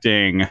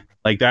 contracting,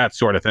 like that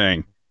sort of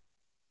thing,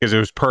 because it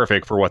was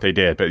perfect for what they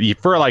did. But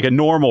for like a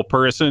normal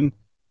person,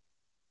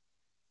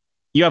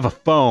 you have a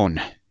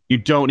phone. You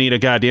don't need a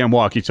goddamn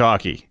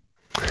walkie-talkie.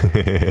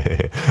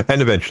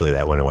 And eventually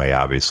that went away,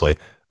 obviously.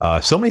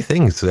 So many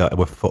things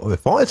with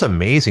phone. It's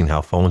amazing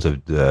how phones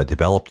have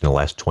developed in the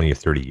last 20 or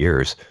 30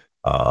 years.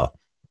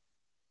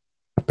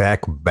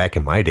 Back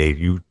in my day,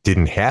 you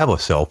didn't have a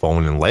cell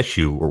phone unless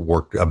you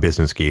worked, a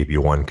business gave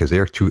you one, because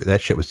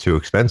that shit was too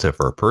expensive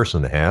for a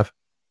person to have.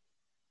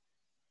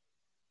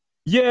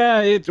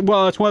 Yeah, it's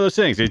one of those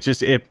things. It's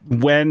just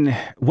when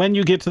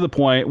you get to the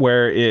point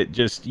where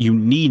you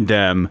need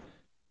them,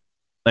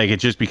 like it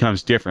just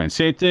becomes different.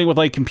 Same thing with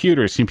like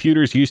computers.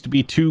 Computers used to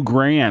be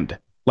 $2,000.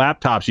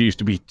 Laptops used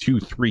to be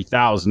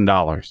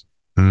 $2,000-$3,000.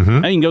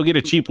 Mm-hmm. Now you can go get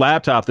a cheap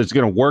laptop that's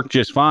going to work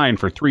just fine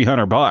for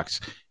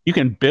 $300. You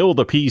can build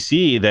a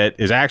PC that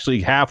is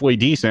actually halfway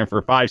decent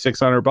for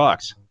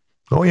 $500-$600.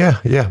 Oh yeah.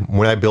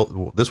 When I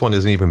built this one,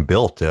 isn't even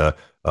built.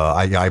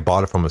 I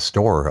bought it from a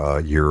store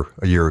a year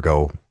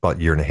ago, about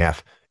a year and a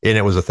half, and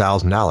it was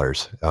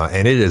 $1,000.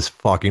 And it is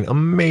fucking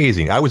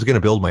amazing. I was going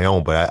to build my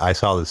own, but I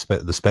saw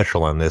the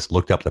special on this,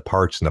 looked up the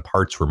parts, and the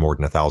parts were more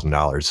than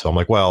 $1,000. So I'm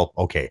like, well,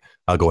 okay,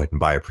 I'll go ahead and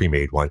buy a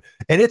pre-made one.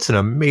 And it's an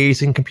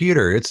amazing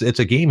computer. It's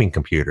a gaming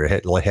computer.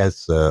 It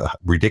has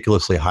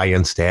ridiculously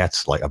high-end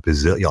stats, like a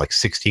bazillion, like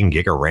 16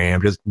 gig of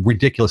RAM, just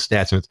ridiculous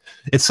stats. And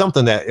it's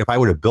something that if I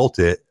would have built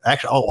it,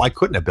 actually, I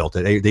couldn't have built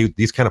it.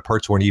 These kind of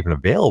parts weren't even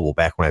available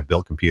back when I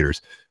built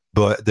computers.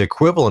 But the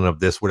equivalent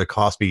of this would have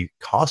cost me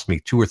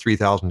 $2,000 or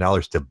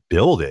 $3,000 to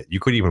build it. You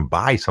couldn't even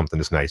buy something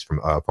this nice from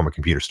a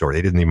computer store.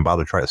 They didn't even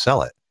bother to try to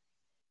sell it.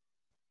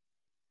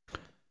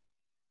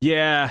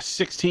 Yeah,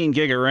 16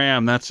 gig of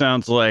RAM. That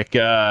sounds like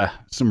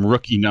some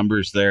rookie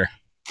numbers there.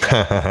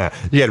 Yeah,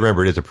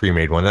 remember, it is a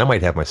pre-made one. I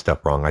might have my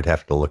stuff wrong. I'd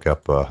have to look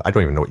up. I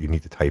don't even know what you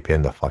need to type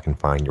in to fucking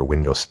find your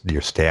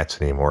stats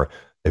anymore.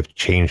 They've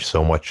changed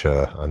so much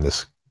on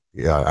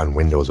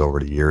Windows over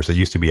the years. It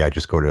used to be I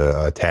just go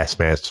to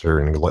Taskmaster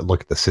and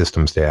look at the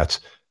system stats.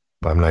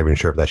 But I'm not even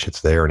sure if that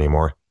shit's there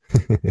anymore.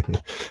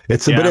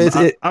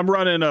 I'm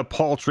running a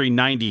paltry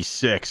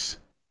 96.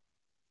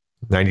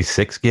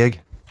 96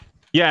 gig?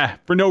 Yeah,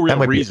 for no real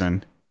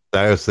reason.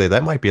 I would say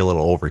that might be a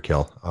little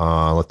overkill.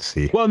 Let's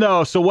see. Well,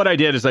 no. So what I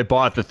did is I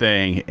bought the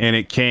thing, and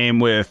it came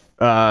with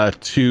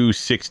 2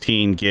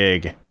 16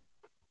 gig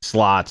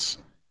slots.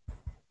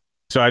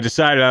 So I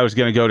decided I was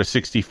going to go to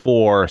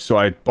 64. So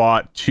I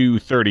bought 2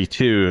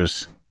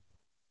 32s.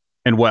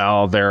 And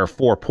well, there are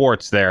 4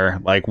 ports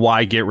there. Like,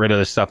 why get rid of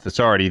the stuff that's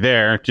already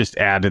there? Just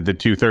added the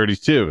 2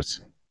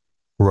 32s.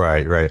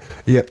 Right.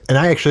 Yeah, and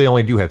I actually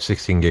only do have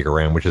 16 gig of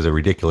RAM, which is a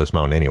ridiculous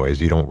amount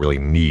anyways. You don't really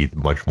need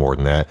much more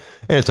than that.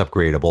 And it's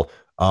upgradable.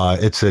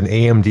 It's an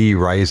AMD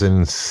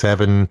Ryzen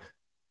 7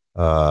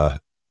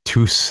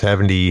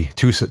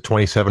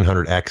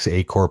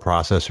 2700X 8-core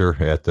processor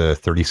at the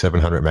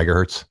 3700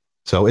 megahertz.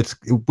 So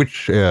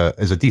which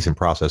is a decent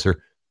processor.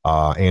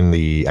 And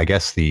the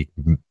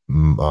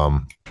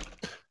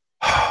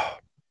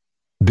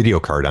video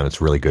card on it's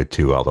really good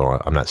too,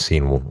 although I'm not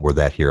seeing where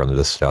that here under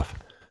this stuff.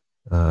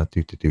 All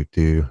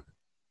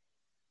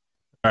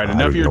right,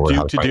 enough of your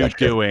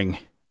doing.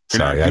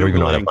 Sorry, I don't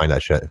even know how to find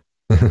that shit.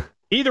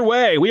 Either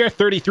way, we are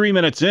 33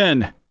 minutes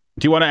in.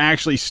 Do you want to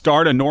actually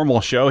start a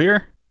normal show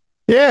here?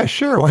 Yeah,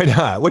 sure. Why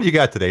not? What do you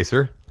got today,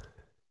 sir?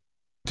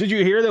 Did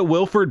you hear that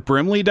Wilford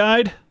Brimley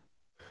died?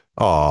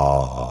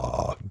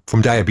 Oh,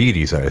 from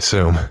diabetes, I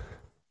assume.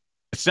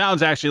 It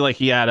sounds actually like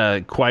he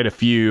had quite a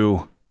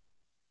few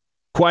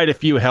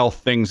health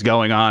things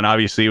going on.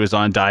 Obviously, he was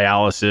on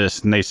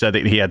dialysis, and they said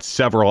that he had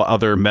several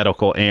other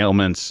medical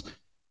ailments.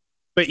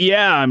 But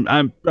yeah,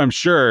 I'm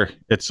sure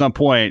at some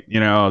point,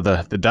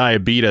 the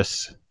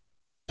diabetes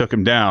took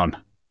him down.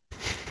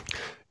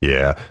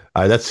 Yeah,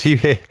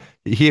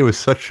 he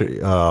was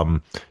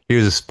he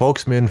was a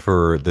spokesman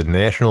for the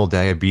National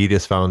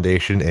Diabetes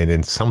Foundation and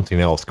in something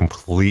else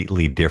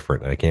completely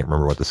different. I can't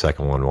remember what the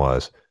second one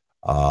was.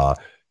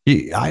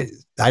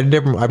 I've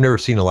never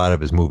seen a lot of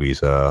his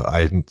movies.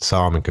 I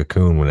saw him in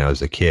Cocoon when I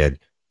was a kid,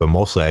 but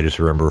mostly I just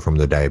remember from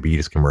the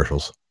diabetes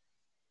commercials.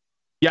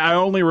 Yeah, I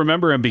only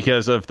remember him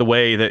because of the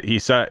way that he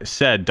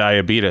said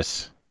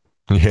diabetes.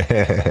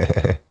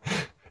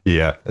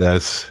 Yeah,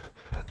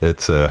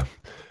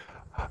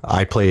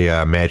 I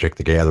play Magic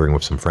the Gathering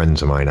with some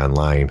friends of mine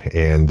online,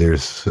 and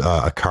there's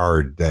a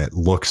card that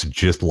looks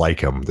just like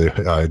him,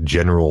 the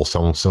General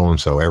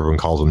so-and-so. Everyone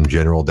calls him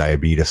General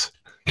Diabetes.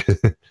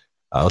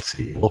 Let's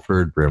see,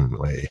 Wilford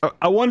Brimley.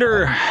 I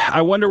wonder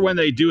when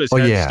they do his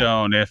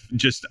headstone, if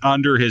just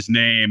under his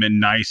name in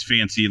nice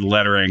fancy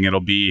lettering,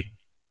 it'll be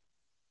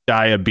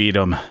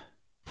Diabetum.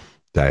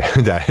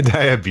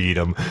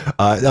 Diabetum.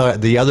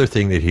 The other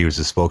thing that he was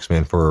a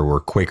spokesman for were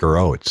Quaker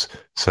Oats.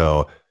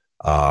 So,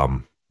 a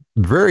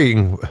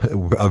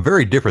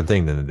very different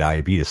thing than the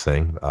diabetes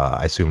thing.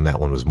 I assume that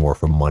one was more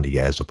for money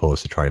as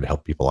opposed to trying to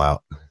help people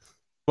out.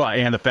 Well,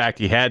 and the fact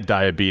he had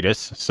diabetes,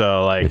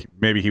 so like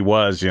maybe he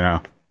was,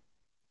 Yeah,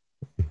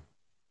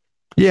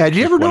 did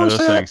you ever notice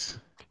that?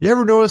 You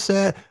ever notice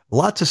that?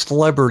 Lots of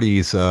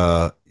celebrities,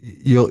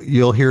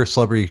 you'll hear a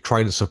celebrity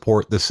trying to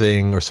support this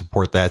thing or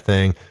support that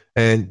thing,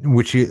 and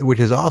which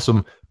is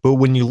awesome. But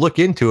when you look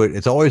into it,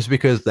 it's always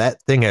because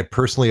that thing had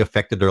personally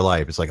affected their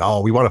life. It's like, oh,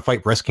 we want to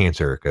fight breast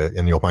cancer,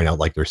 and you'll find out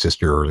like their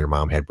sister or their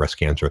mom had breast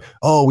cancer.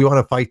 Oh, we want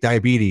to fight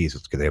diabetes.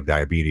 It's because they have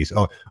diabetes.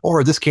 Oh,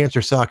 or this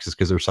cancer sucks. It's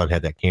because their son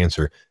had that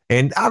cancer.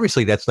 And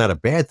obviously, that's not a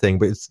bad thing.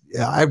 But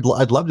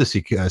I'd love to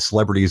see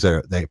celebrities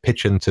that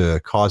pitch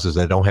into causes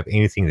that don't have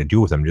anything to do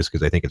with them, just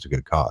because they think it's a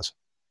good cause.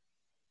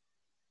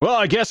 Well,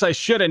 I guess I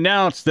should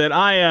announce that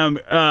I am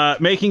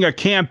making a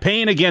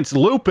campaign against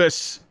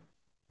lupus.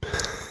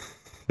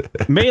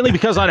 Mainly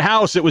because on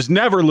House it was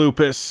never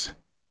lupus.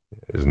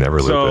 It was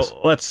never lupus.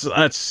 So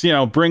let's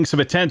bring some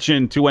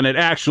attention to when it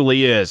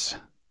actually is.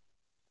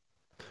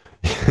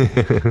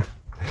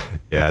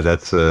 Yeah,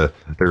 that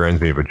reminds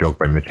me of a joke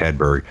by Mitch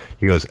Hedberg.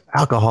 He goes,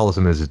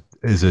 "Alcoholism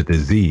is a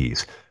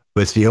disease,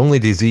 but it's the only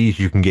disease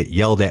you can get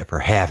yelled at for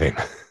having."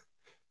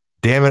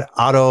 Damn it,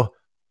 Otto,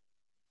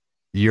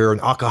 you're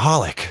an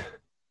alcoholic.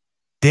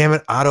 Damn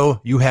it,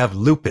 Otto, you have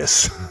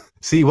lupus.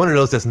 See, one of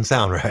those doesn't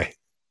sound right.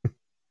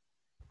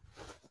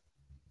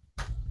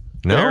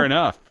 No? Fair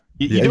enough.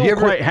 You don't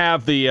quite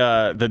have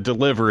the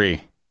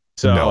delivery.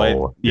 So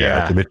no,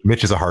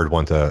 Mitch is a hard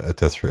one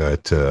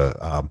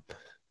to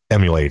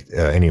emulate,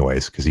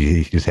 anyways, because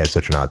he just had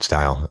such an odd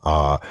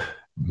style.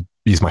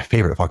 He's my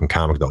favorite fucking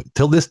comic though.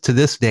 To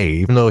this day,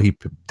 even though he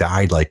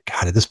died, like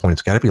God, at this point,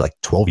 it's got to be like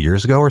 12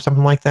 years ago or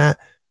something like that.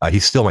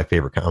 He's still my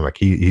favorite comic.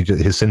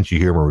 His sense of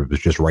humor was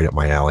just right up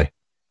my alley.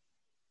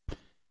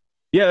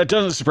 Yeah, that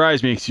doesn't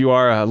surprise me because you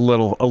are a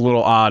little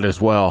odd as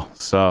well.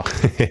 So,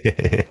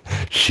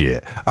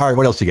 shit. All right,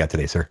 what else you got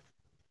today, sir?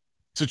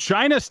 So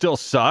China still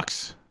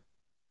sucks.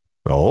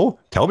 Oh,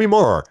 tell me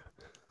more.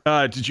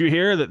 Did you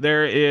hear that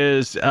there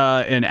is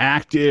an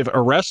active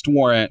arrest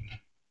warrant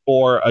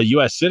for a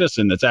U.S.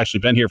 citizen that's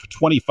actually been here for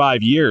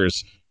 25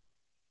 years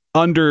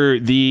under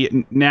the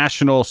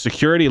national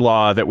security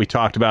law that we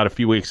talked about a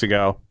few weeks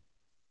ago?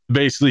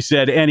 Basically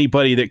said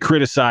anybody that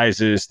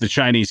criticizes the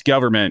Chinese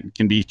government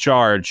can be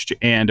charged,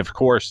 and of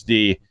course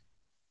the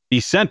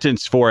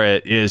sentence for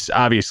it is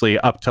obviously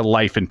up to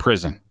life in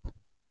prison.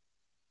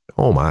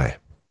 Oh my,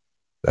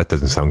 that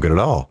doesn't sound good at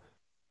all.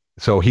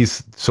 So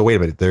wait a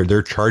minute,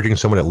 they're charging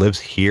someone that lives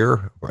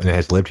here and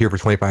has lived here for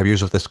 25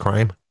 years with this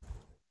crime?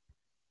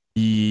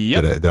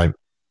 Yep.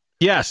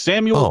 Yeah,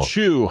 Samuel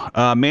Chu,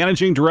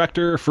 managing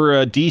director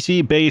for a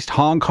DC-based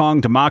Hong Kong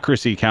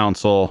Democracy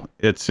Council.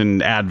 It's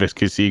an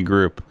advocacy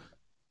group.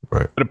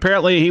 Right. But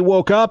apparently he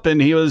woke up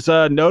and he was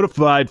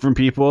notified from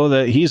people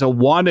that he's a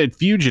wanted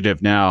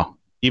fugitive now,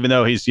 even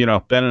though he's, been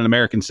an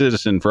American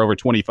citizen for over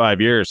 25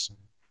 years.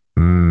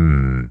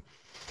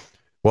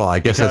 Well, I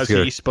guess because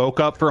he spoke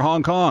up for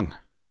Hong Kong.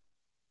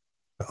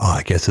 Oh,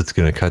 I guess it's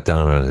going to cut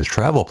down on his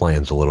travel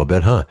plans a little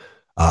bit, huh?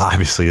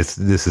 Obviously, this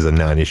is a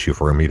non-issue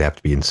for him. He'd have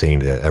to be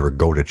insane to ever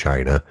go to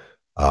China.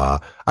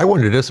 I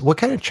wonder what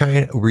kind of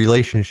China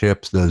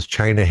relationships does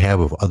China have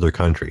with other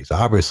countries?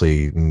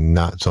 Obviously,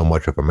 not so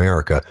much with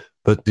America,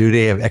 but do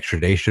they have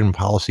extradition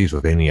policies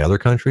with any other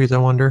countries? I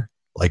wonder.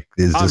 Like,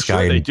 is this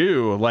guy? They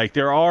do. Like,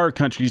 there are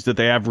countries that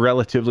they have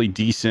relatively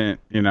decent,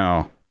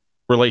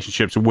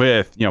 relationships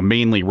with,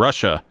 mainly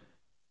Russia.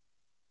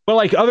 But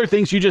like other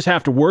things, you just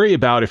have to worry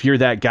about if you're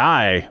that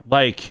guy.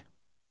 Like,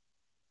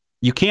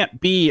 you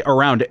can't be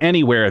around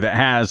anywhere that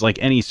has like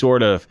any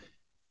sort of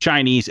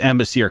Chinese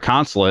embassy or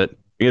consulate,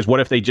 because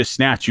what if they just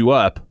snatch you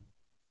up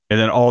and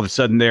then all of a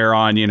sudden they're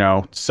on,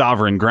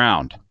 sovereign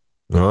ground?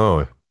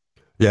 Oh,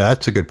 yeah,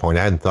 that's a good point.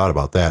 I hadn't thought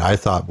about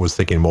that. Was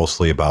thinking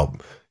mostly about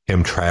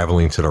him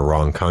traveling to the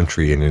wrong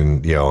country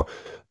and then,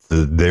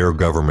 their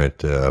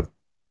government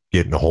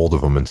getting a hold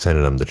of him and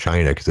sending them to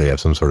China because they have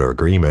some sort of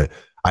agreement.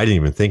 I didn't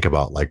even think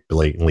about like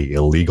blatantly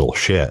illegal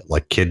shit,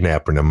 like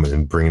kidnapping them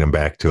and bringing them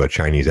back to a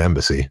Chinese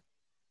embassy.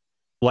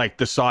 Like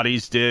the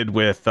Saudis did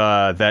with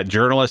that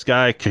journalist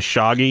guy,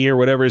 Khashoggi or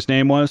whatever his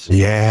name was.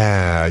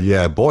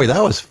 Yeah. Boy,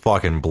 that was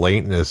fucking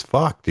blatant as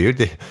fuck,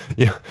 dude.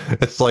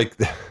 It's like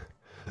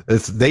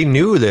they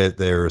knew that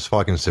there was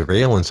fucking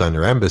surveillance on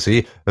their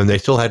embassy, and they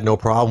still had no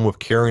problem with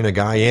carrying a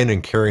guy in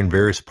and carrying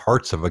various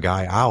parts of a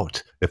guy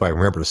out, if I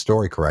remember the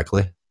story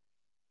correctly.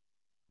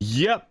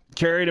 Yep,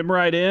 carried him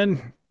right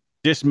in,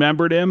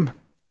 dismembered him,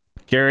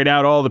 carried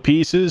out all the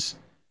pieces.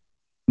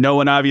 No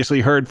one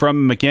obviously heard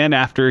from him again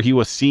after he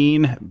was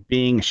seen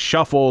being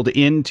shuffled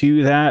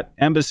into that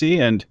embassy.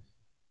 And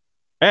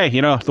hey,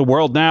 the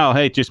world now,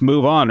 hey, just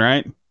move on,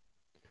 right?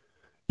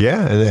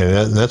 Yeah,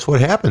 and that's what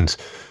happens.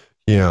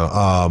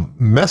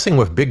 Messing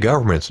with big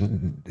governments,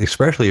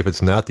 especially if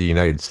it's not the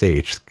United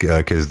States,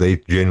 because they,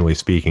 generally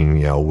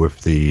speaking,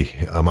 with the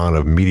amount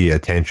of media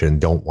attention,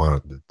 don't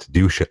want to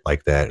do shit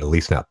like that, at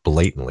least not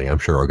blatantly. I'm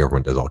sure our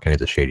government does all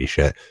kinds of shady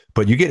shit.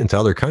 But you get into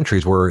other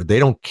countries where they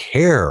don't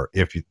care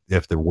if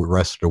the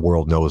rest of the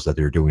world knows that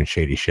they're doing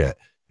shady shit.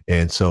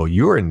 And so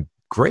you're in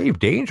grave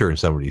danger in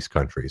some of these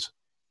countries.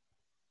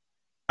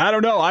 I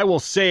don't know. I will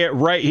say it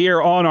right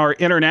here on our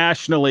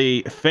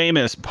internationally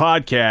famous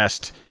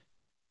podcast.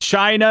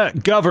 China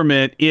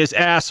government is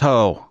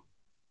asshoe.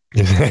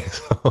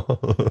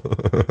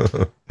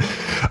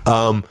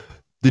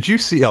 Did you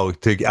see? Oh,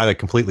 to add a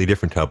completely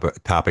different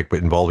topic,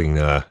 but involving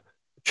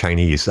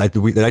Chinese.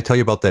 Did I tell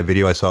you about that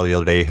video I saw the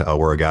other day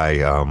where a guy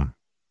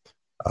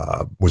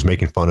was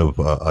making fun of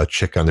a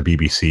chick on the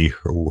BBC,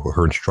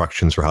 her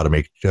instructions for how to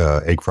make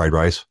egg fried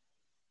rice?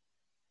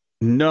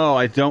 No,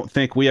 I don't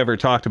think we ever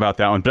talked about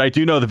that one, but I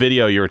do know the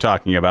video you were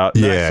talking about.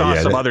 And I saw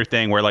some other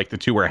thing where like the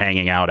two were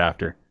hanging out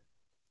after.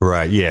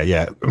 Right.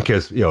 Yeah.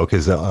 Because he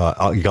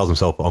calls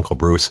himself Uncle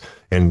Bruce,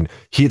 and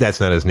that's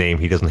not his name.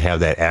 He doesn't have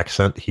that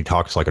accent. He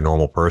talks like a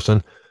normal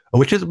person,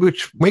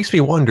 which makes me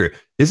wonder: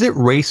 is it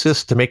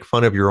racist to make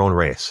fun of your own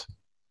race?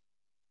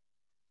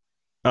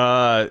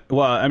 Well,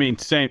 I mean,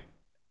 same.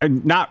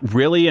 Not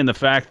really, in the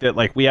fact that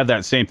like we have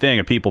that same thing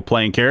of people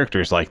playing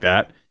characters like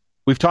that.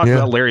 We've talked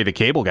about Larry the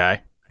Cable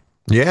Guy.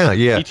 Yeah.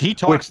 He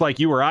talks like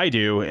you or I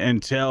do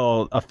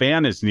until a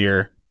fan is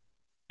near,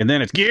 and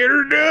then it's get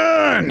her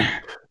done.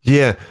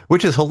 Yeah,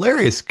 which is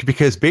hilarious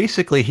because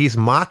basically he's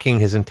mocking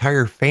his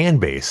entire fan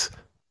base.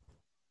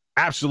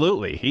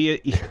 Absolutely.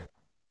 He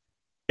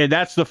and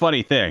that's the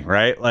funny thing,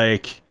 right?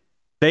 Like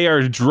they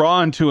are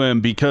drawn to him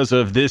because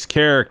of this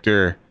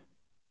character,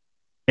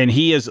 and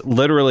he is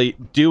literally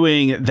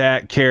doing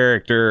that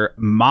character,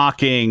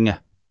 mocking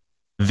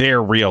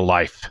their real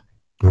life.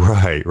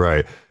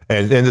 Right.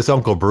 And this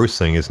Uncle Bruce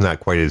thing is not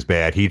quite as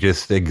bad. He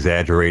just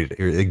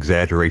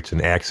exaggerates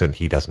an accent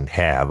he doesn't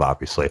have,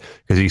 obviously,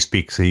 because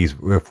he's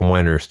from what I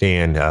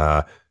understand,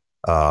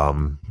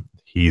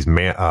 he's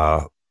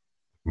not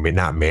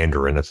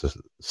Mandarin.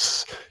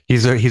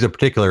 He's a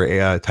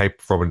particular type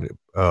from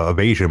of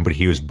Asian, but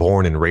he was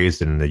born and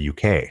raised in the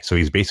UK, so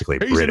he's basically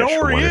British.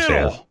 From what I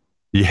understand.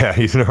 Yeah,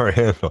 he's an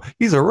Oriental.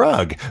 He's a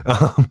rug.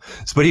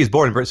 But he's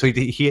born in Britain, so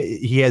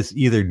he has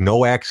either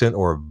no accent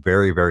or a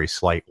very, very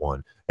slight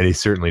one. And he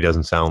certainly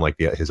doesn't sound like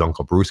his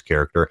Uncle Bruce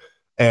character.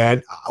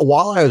 And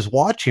while I was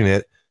watching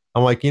it,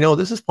 I'm like,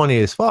 this is funny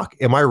as fuck.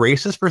 Am I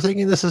racist for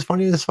thinking this is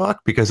funny as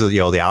fuck? Because of, the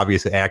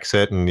obvious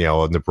accent and,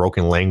 the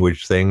broken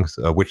language things,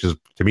 which is,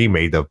 to me,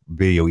 made the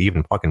video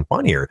even fucking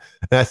funnier.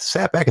 And I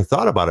sat back and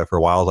thought about it for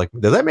a while. I was like,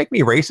 does that make me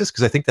racist?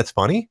 Because I think that's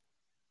funny.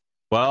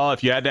 Well,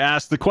 if you had to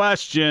ask the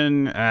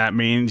question, that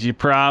means you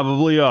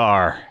probably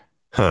are.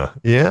 Huh.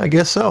 Yeah, I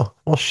guess so.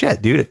 Well,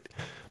 shit, dude.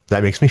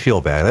 That makes me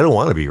feel bad. I don't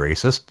want to be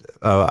racist.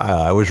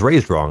 I was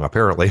raised wrong,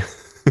 apparently.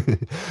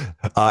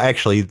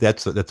 Actually,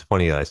 that's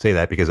funny that I say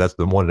that because that's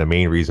one of the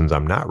main reasons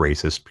I'm not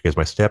racist, because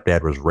my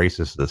stepdad was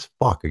racist as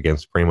fuck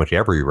against pretty much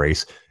every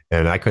race,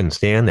 and I couldn't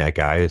stand that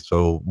guy.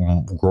 So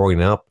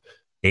growing up,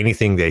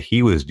 anything that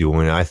he was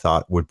doing, I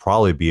thought would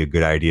probably be a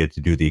good idea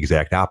to do the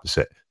exact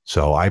opposite.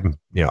 So I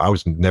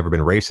was never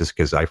been racist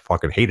because I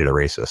fucking hated a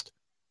racist.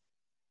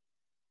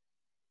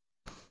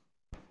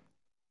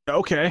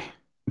 Okay.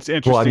 It's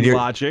interesting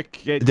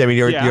logic. You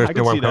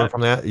understand where I'm coming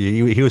from that?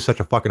 He was such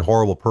a fucking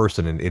horrible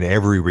person in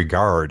every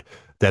regard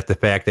that the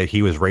fact that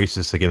he was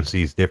racist against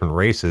these different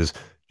races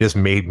just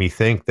made me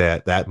think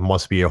that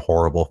must be a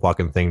horrible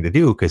fucking thing to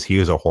do because he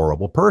was a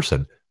horrible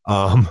person.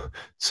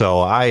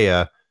 So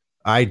I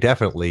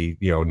definitely,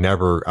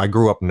 I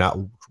grew up not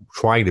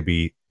trying to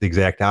be the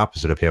exact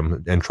opposite of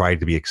him and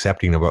tried to be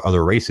accepting of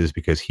other races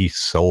because he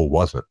so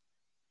wasn't.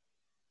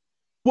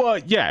 Well,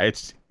 yeah,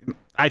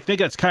 I think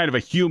that's kind of a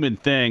human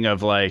thing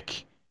of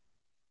like,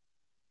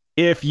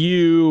 if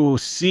you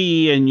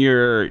see and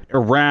you're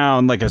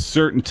around like a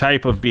certain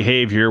type of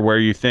behavior where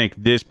you think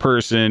this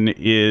person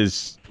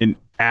is an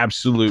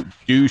absolute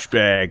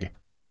douchebag,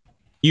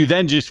 you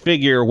then just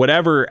figure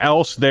whatever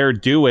else they're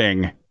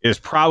doing is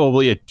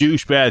probably a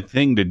douchebag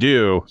thing to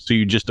do, so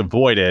you just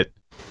avoid it.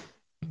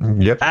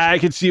 Yep. I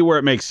can see where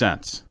it makes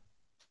sense.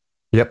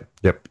 Yep.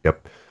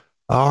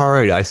 All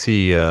right, I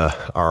see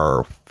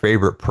our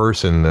favorite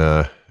person,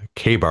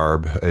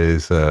 KBarb,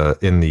 is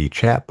in the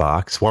chat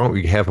box. Why don't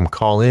we have him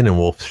call in and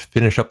we'll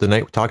finish up the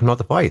night talking about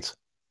the fights?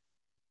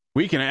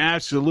 We can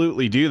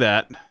absolutely do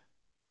that.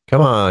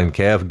 Come on,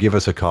 Kev, give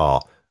us a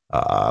call.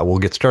 We'll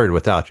get started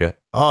without you.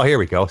 Oh, here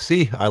we go.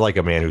 See, I like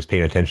a man who's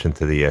paying attention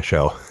to the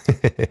show.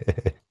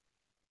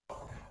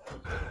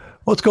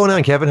 What's going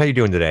on, Kevin? How you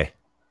doing today?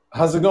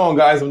 How's it going,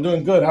 guys? I'm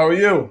doing good. How are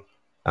you?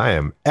 I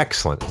am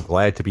excellent. I'm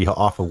glad to be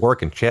off of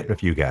work and chatting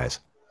with you guys.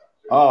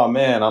 Oh,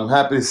 man, I'm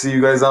happy to see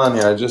you guys on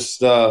here. I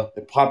just,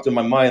 it popped in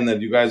my mind that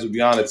you guys would be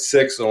on at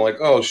 6, so I'm like,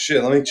 oh,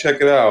 shit, let me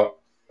check it out.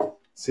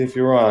 See if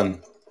you're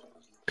on.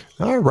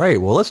 All right,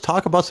 well, let's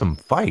talk about some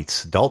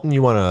fights. Dalton,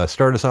 you want to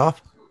start us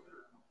off?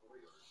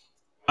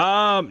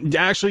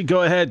 Actually,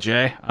 go ahead,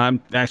 Jay.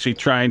 I'm actually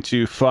trying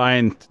to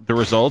find the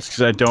results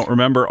because I don't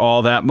remember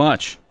all that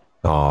much.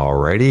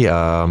 Alrighty.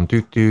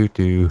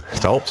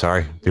 Oh,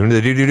 sorry. Doing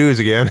the do-do-do's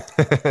again.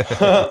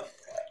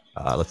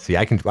 Let's see.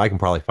 I can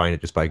probably find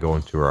it just by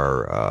going to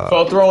our. So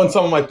I'll throw in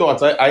some of my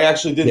thoughts. I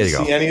actually didn't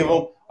see any of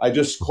them. I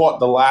just caught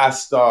the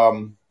last.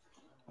 I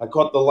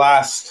caught the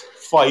last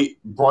fight,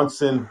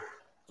 Brunson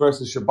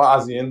versus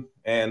Shabazian,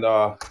 and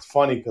it's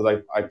funny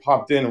because I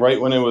popped in right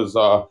when it was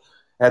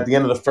at the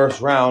end of the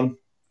first round,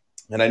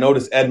 And I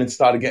noticed Edmund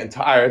started getting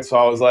tired. So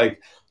I was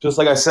like, just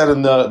like I said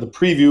in the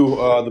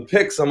preview, the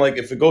picks, I'm like,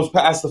 if it goes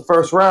past the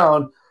first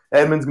round,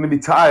 Edmund's going to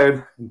be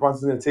tired and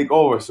Brunson's going to take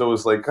over. So it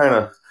was like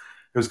it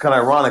was kind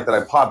of ironic that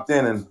I popped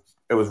in and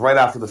it was right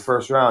after the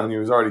first round and he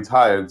was already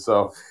tired.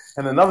 So,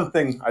 and another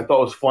thing I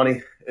thought was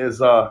funny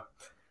is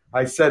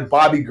I said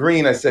Bobby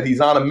Green. I said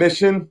he's on a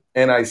mission,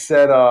 and I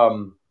said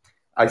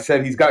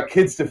he's got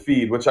kids to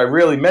feed, which I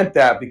really meant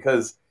that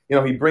because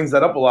he brings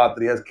that up a lot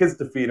that he has kids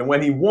to feed. And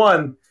when he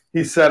won,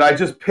 he said, "I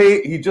just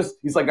paid."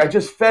 He's like, "I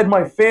just fed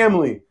my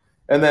family."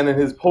 And then in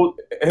his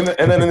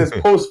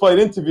post fight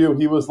interview,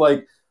 he was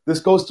like, "This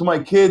goes to my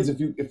kids.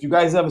 If you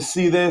guys ever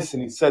see this,"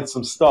 and he said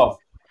some stuff.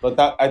 But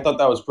I thought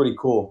that was pretty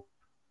cool.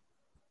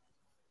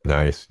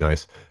 Nice.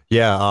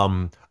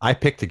 Yeah, I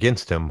picked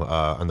against him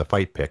on the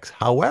fight picks.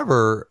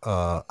 However,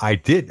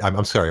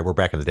 I'm sorry, we're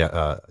back in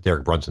the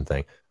Derek Brunson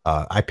thing.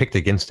 I picked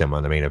against him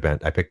on the main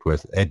event. I picked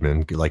with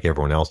Edmund, like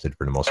everyone else did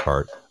for the most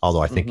part.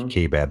 Although I think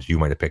KBarbs, you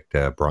might have picked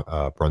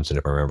Brunson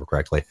if I remember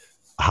correctly.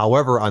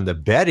 However, on the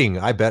betting,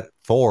 I bet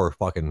for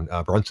fucking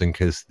Brunson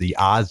because the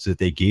odds that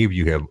they gave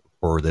you him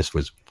for this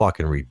was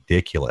fucking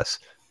ridiculous.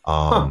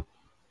 I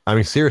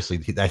mean,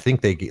 seriously, I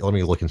think let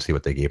me look and see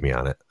what they gave me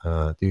on it.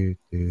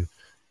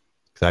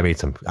 I made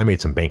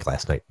some bank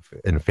last night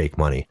in fake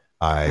money.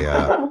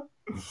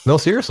 No,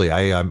 seriously,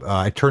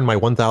 I turned my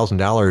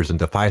 $1,000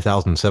 into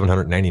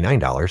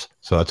 $5,799.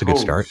 So that's a good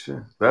start.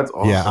 Shit. That's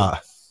awesome.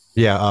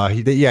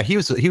 He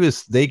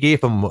was. They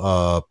gave him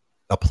a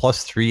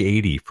plus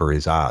 380 for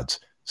his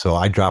odds. So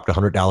I dropped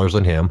 $100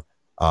 on him.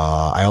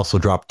 I also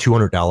dropped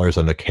 $200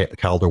 on the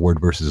Calderwood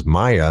versus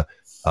Maya,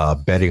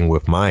 betting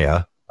with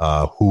Maya.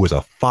 Who was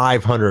a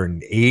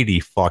 580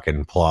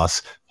 fucking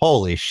plus.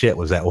 Holy shit,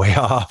 was that way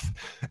off?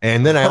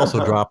 And then I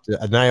also dropped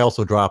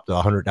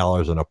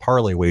 $100 on a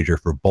parlay wager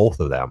for both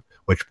of them,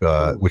 which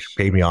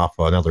paid me off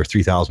another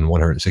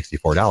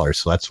 $3,164.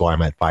 So that's why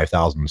I'm at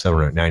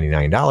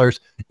 $5,799,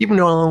 even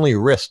though I only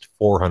risked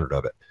 400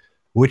 of it.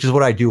 Which is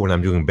what I do when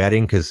I'm doing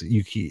betting, because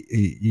the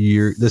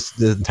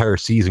entire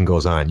season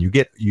goes on. You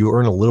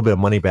earn a little bit of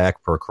money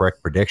back for a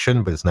correct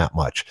prediction, but it's not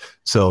much.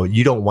 So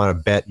you don't want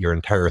to bet your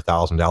entire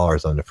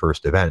 $1,000 on the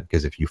first event,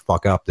 because if you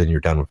fuck up, then you're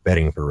done with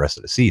betting for the rest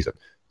of the season.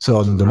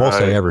 So the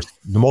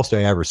most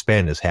I ever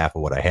spend is half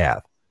of what I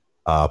have.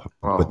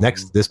 But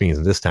this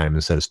means this time,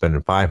 instead of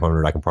spending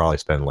 500, I can probably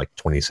spend like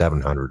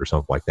 2,700 or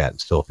something like that,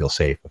 and still feel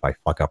safe if I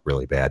fuck up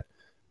really bad.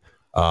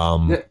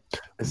 It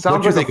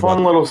sounds like a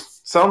fun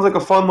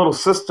little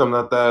system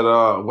that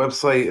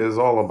website is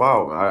all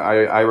about.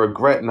 I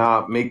regret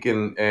not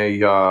making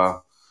an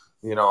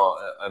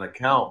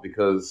account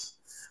because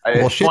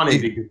it's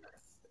funny.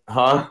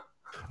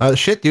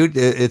 Shit, dude!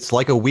 It's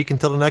like a week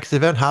until the next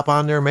event. Hop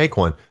on there and make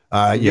one.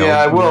 I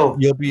will.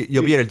 You'll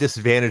be at a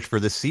disadvantage for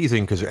this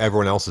season because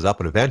everyone else is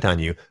up an event on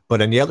you.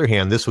 But on the other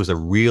hand, this was a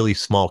really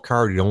small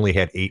card. It only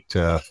had 8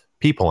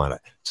 people on it.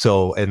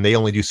 So, and they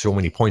only do so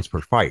many points per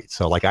fight.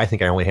 So, like, I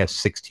think I only had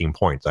 16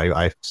 points.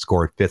 I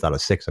scored 5th out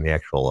of 6 on the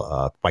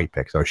actual fight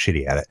pick. So I was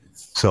shitty at it.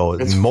 So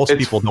most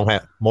people don't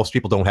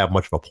have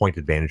much of a point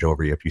advantage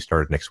over you if you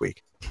started next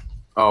week.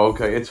 Oh,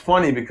 okay. It's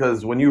funny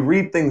because when you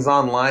read things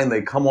online,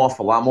 they come off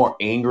a lot more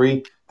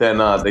angry than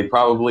they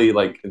probably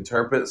like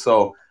interpret.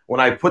 So when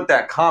I put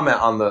that comment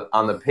on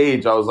the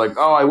page, I was like,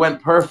 "Oh, I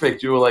went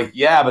perfect." You were like,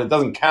 "Yeah, but it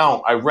doesn't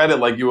count." I read it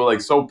like you were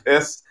like so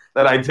pissed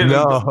that I didn't,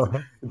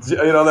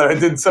 that I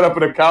didn't set up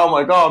an account. I'm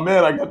like, "Oh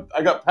man,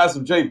 I got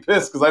Passive J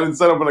pissed because I didn't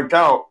set up an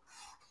account."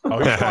 Oh,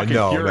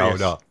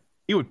 no.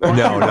 He would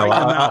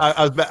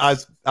I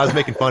was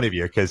making fun of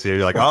you because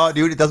you're like, "Oh,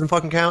 dude, it doesn't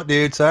fucking count,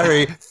 dude.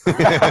 Sorry."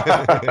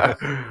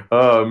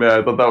 Oh man,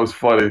 I thought that was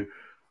funny.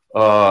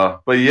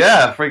 But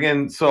yeah,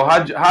 freaking. So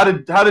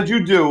how did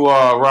you do,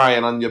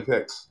 Ryan, on your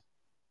picks?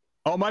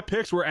 Oh, my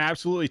picks were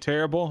absolutely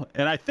terrible,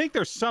 and I think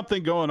there's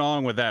something going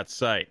on with that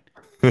site.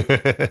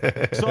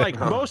 So like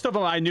most of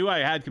them I knew I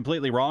had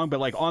completely wrong, but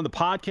like on the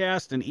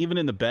podcast and even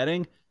in the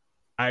betting,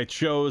 I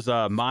chose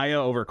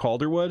Maya over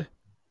Calderwood.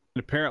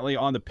 And apparently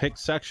on the pick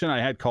section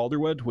I had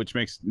Calderwood, which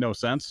makes no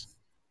sense.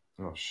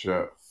 Oh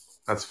shit,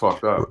 that's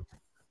fucked up.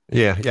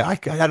 Yeah. I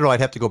don't know.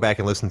 I'd have to go back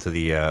and listen to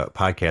the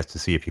podcast to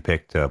see if you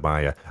picked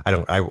Maya.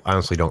 I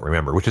honestly don't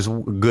remember, which is a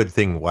good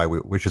thing.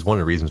 Which is one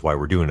of the reasons why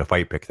we're doing the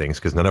fight pick things,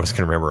 because none of us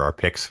can remember our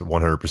picks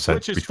 100%.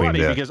 Which is funny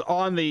because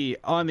on the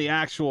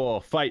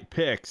actual fight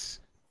picks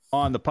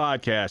on the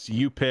podcast,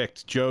 you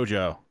picked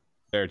JoJo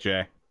there,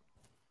 Jay.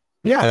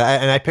 Yeah,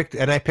 and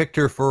I picked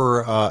her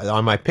for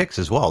on my picks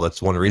as well.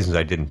 That's one of the reasons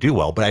I didn't do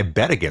well. But I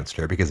bet against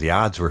her because the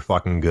odds were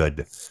fucking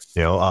good.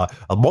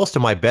 Most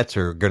of my bets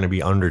are going to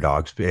be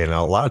underdogs, and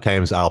a lot of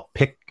times I'll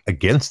pick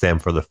against them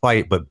for the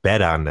fight, but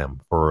bet on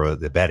them for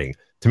the betting.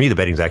 To me, the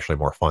betting is actually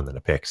more fun than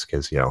the picks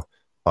because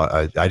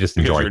I just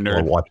enjoy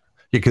watching.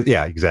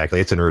 Yeah, exactly.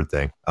 It's a nerd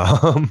thing.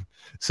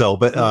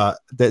 But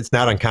it's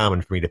not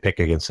uncommon for me to pick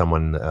against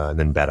someone and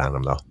then bet on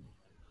them though.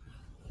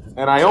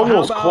 And I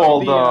almost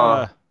called.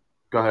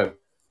 Go ahead.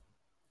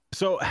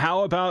 So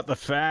how about the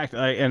fact,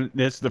 and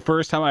it's the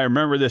first time I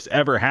remember this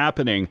ever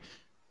happening,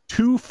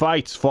 2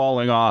 fights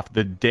falling off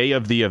the day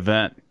of the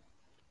event.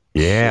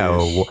 Yeah,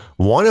 Sheesh.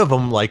 one of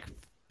them, like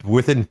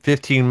within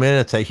 15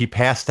 minutes, he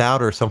passed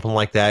out or something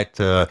like that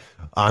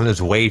on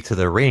his way to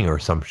the ring or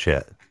some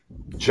shit.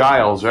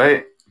 Giles,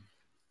 right? I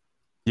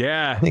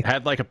Yeah, think,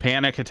 had like a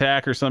panic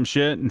attack or some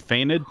shit and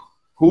fainted.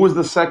 Who was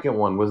the second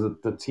one? Was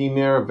it the Team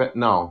Air event?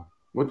 No.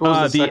 Which one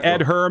was the The second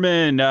Ed one?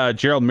 Herman,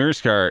 Gerald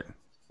Mearshart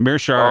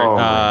Oh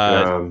my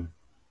god.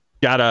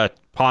 got a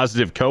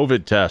positive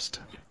COVID test.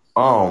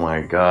 Oh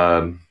my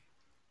god.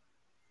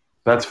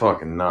 That's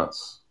fucking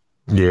nuts.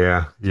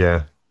 yeah,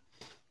 yeah,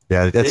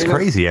 yeah. That's Dana,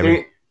 crazy. I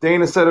mean,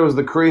 Dana said it was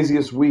the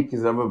craziest week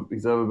he's ever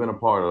been a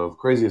part of.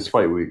 Craziest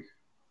fight week.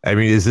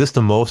 is this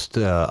the most?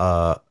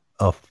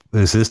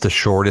 Is this the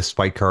shortest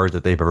fight card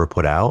that they've ever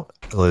put out?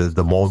 Is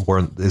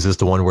this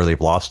the one where they've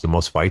lost the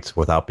most fights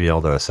without being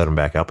able to set them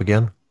back up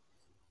again?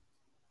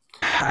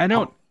 I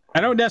don't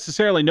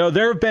necessarily know.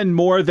 There have been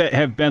more that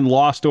have been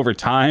lost over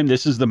time.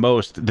 This is the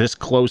most this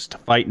close to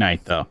fight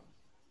night though.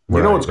 You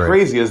know Right, what's right.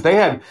 crazy is they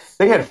had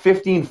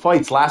 15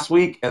 fights last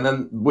week, and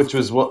then which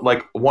was what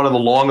like one of the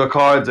longer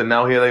cards, and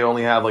now here they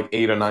only have like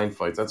 8 or 9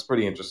 fights. That's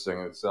pretty interesting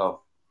in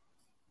itself.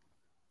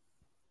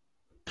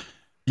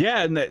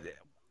 Yeah,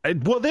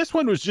 well, this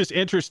one was just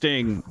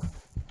interesting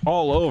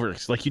all over.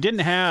 Like you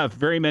didn't have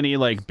very many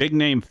like big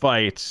name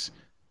fights.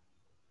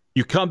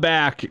 You come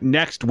back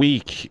next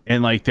week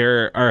and like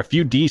there are a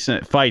few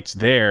decent fights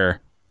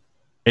there.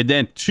 And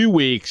then 2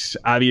 weeks,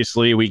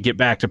 obviously, we get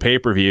back to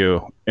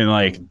pay-per-view and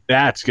like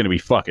that's gonna be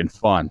fucking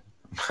fun.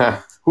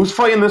 Who's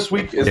fighting this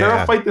week? Is there a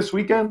Yeah. fight this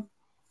weekend?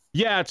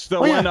 Yeah, it's the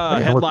Oh, yeah. one Oh, yeah.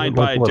 headlined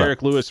Let's by pull it up.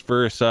 Derek Lewis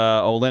versus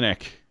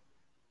Olenek.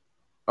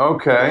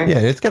 Okay. Yeah,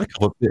 it's got a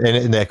couple,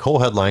 and that whole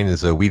headline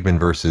is Weidman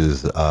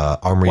versus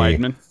Armory.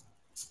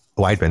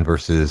 Weidman.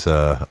 Versus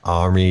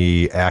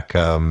Army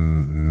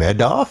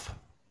Akhmedov.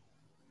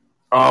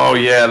 Oh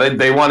yeah,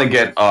 they want to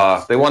get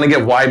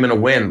Weidman a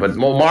win, but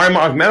Omari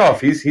Magomedov,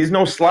 he's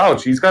no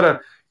slouch. He's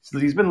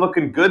been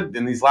looking good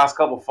in these last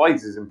couple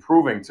fights. He's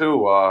improving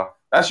too.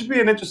 That should be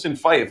an interesting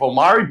fight. If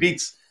Omari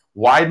beats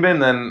Weidman,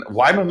 then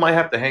Weidman might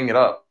have to hang it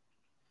up.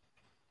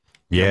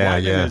 Yeah,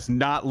 Weidman yeah. has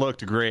not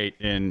looked great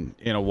in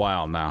a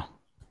while now.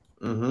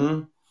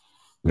 Mm-hmm.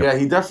 Yep. Yeah,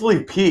 he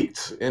definitely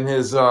peaked in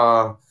his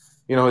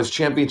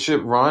championship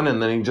run,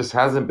 and then he just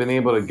hasn't been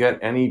able to get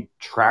any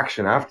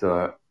traction after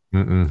that.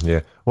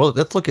 Yeah. Well,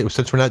 let's look at,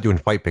 since we're not doing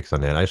fight picks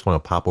on that, I just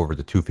want to pop over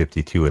to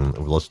 252 and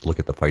let's look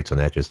at the fights on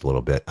that just a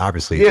little bit.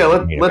 Obviously, Yeah,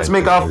 let's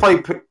make our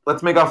fight picks.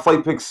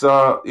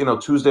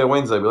 Tuesday or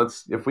Wednesday. But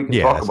if we can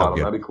talk about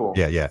them, that'd be cool.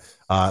 Yeah.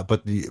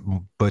 But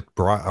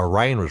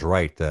Ryan was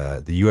right.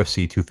 The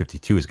UFC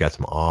 252 has got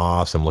some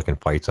awesome looking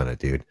fights on it,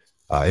 dude.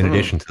 In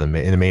addition to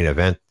in the main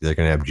event, they're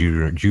going to have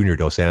Junior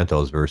Dos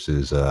Santos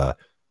versus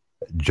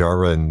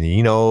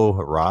Jaranino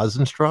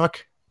Rosenstruck.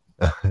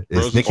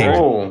 His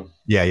nickname,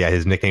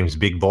 his nickname's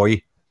Big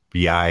Boy,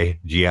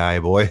 B-I-G-I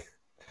boy.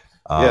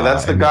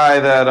 That's the guy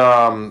that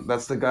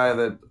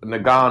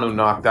Nagano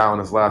knocked down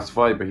his last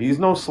fight, but he's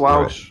no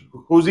slouch.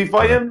 Right. Who's he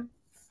fighting?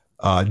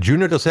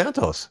 Junior Dos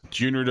Santos.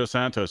 Junior Dos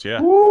Santos,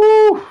 yeah.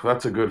 Woo,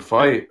 that's a good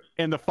fight.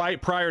 And the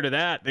fight prior to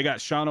that, they got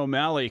Sean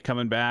O'Malley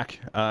coming back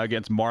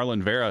against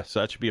Marlon Vera, so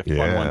that should be a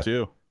fun one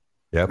too.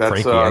 Yeah,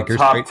 that's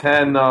top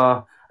 10.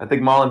 I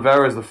think Marlon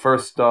Vera is the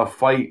first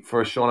fight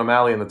for Sean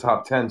O'Malley in the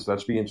top 10, so that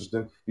should be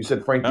interesting. You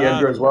said Frankie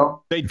Edgar as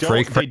well? They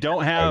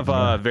don't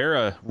have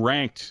Vera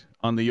ranked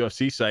on the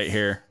UFC site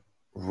here.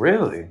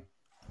 Really?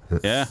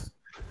 Yeah.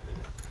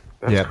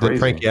 That's crazy.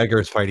 Frankie Edgar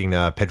is fighting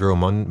Pedro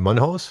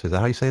Munhoz. Is that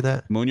how you say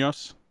that?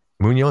 Munoz?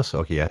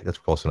 Okay, yeah, that's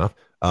close enough.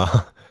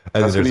 And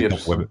then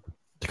there's a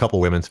couple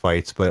women's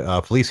fights,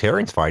 but Felice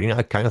Herring's fighting.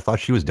 I kind of thought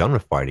she was done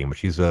with fighting, but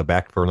she's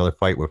back for another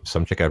fight with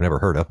some chick I've never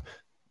heard of.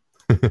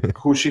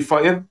 Who's she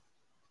fighting?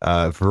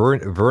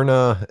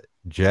 Verna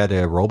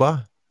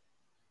Jadaroba.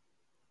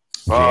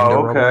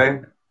 Oh, okay.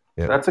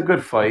 Yeah. That's a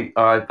good fight.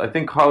 I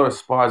think Carla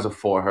Esparza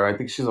for her. I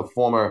think she's a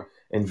former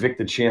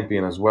Invicta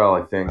champion as well,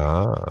 I think.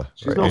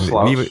 She's no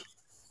slouch.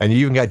 And you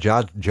even got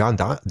John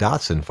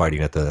Dotson fighting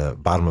at the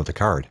bottom of the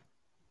card.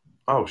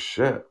 Oh,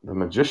 shit. The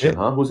magician,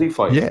 huh? Who's he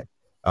fighting? Yeah.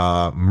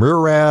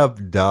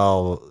 Murab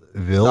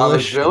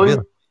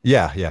Dalvilish.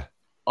 Yeah.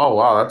 Oh,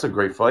 wow. That's a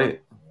great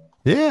fight.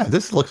 Yeah,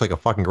 this looks like a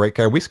fucking great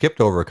card. We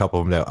skipped over a couple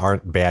of them that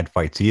aren't bad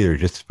fights either,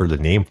 just for the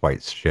name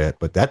fights shit.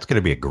 But that's going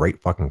to be a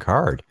great fucking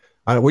card.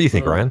 What do you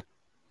think, Ryan?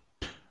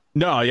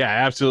 No, yeah,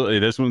 absolutely.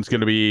 This one's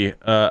going to be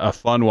a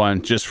fun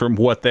one, just from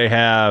what they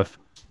have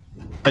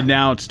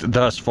announced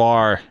thus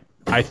far.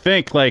 I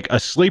think like a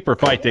sleeper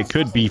fight that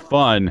could be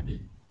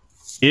fun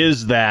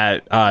is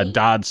that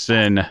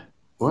Dodson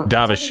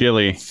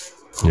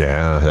Davashvili.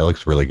 Yeah, that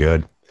looks really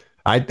good.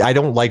 I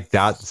don't like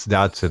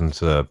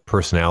Dodson's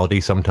personality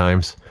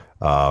sometimes.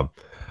 I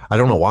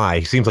don't know why.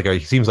 He seems like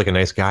a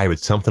nice guy, but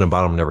something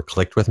about him never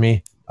clicked with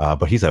me.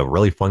 But he's a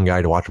really fun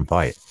guy to watch him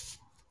fight.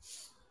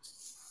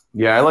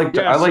 Yeah, I like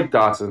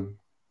Dotson.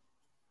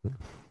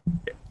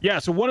 Yeah,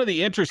 so one of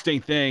the interesting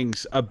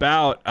things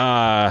about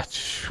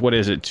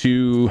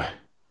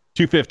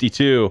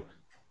 252.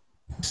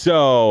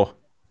 So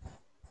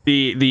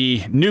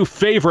the new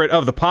favorite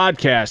of the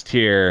podcast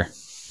here,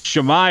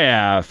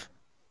 Shemaev,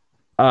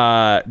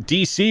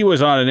 DC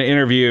was on an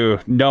interview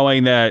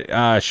knowing that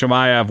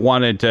Chimaev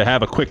wanted to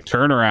have a quick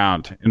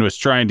turnaround and was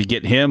trying to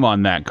get him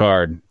on that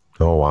card.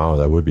 Oh, wow.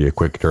 That would be a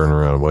quick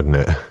turnaround, wouldn't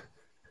it?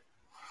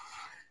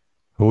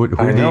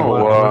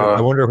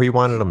 I wonder if he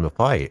wanted him to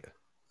fight.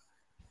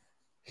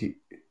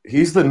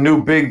 He's the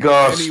new big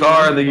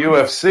star in the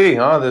UFC,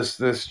 huh? This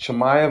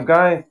Chimaev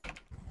guy.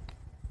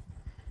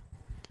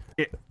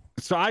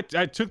 So I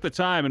took the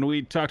time, and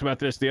we talked about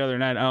this the other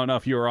night. I don't know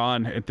if you were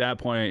on at that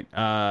point,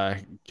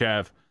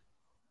 Kev.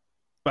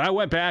 But I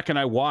went back and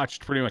I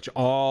watched pretty much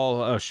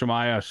all of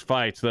Chimaev's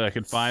fights that I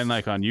could find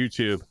on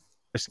YouTube.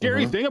 The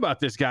scary thing about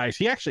this guy is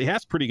he actually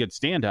has pretty good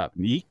stand-up.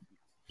 He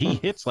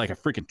hits like a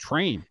freaking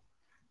train.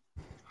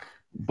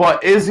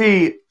 But is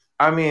he?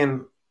 I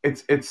mean,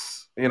 it's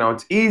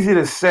easy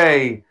to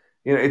say.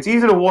 It's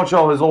easy to watch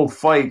all his old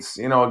fights,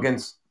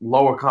 against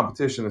lower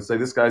competition and say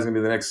this guy's gonna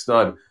be the next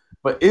stud.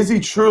 But is he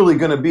truly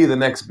gonna be the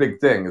next big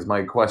thing? Is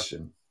my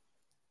question.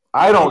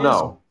 I don't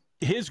know.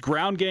 His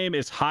ground game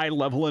is high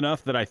level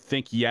enough that I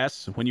think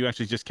yes. When you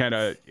actually just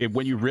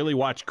when you really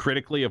watch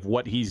critically of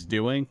what he's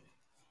doing,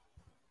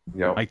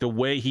 like the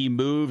way he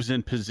moves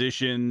and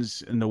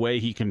positions and the way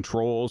he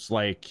controls,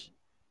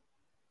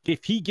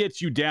 if he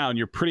gets you down,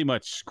 you're pretty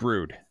much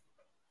screwed.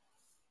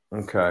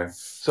 Okay.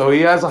 So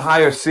he has a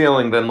higher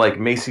ceiling than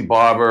Macy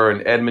Barber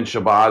and Edmund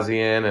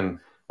Shabazian and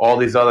all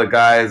these other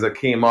guys that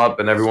came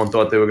up and everyone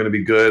thought they were going to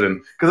be good.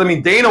 And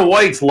because, Dana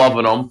White's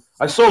loving them.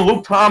 I saw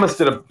Luke Thomas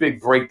did a big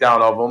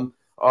breakdown of them.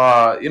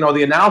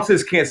 The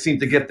announcers can't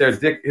seem to get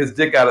his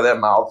dick out of their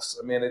mouths.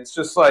 It's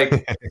just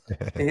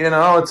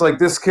it's like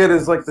this kid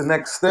is the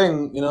next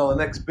thing, the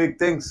next big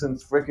thing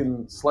since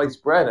freaking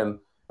sliced bread. And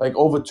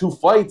over 2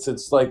 fights,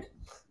 it's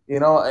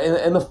in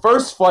the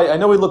first fight, I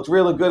know he looked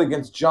really good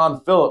against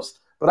John Phillips,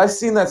 but I've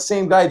seen that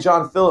same guy,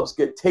 John Phillips,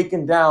 get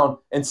taken down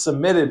and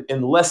submitted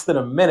in less than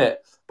a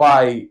minute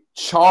by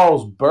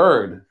Charles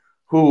Byrd,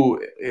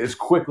 who is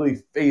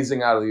quickly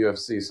phasing out of the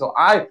UFC. So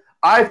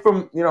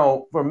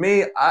for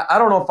me, I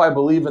don't know if I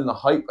believe in the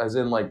hype as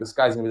in this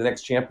guy's going to be the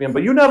next champion,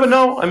 but you never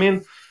know.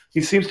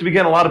 He seems to be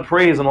getting a lot of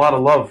praise and a lot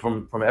of love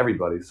from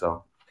everybody.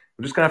 So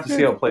we're just going to have to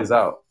see how it plays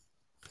out.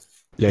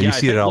 Yeah, you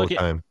see it all the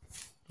time.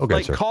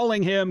 Okay,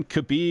 calling him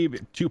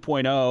Khabib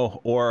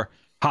 2.0 or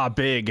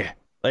Habib,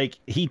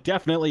 he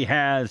definitely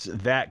has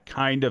that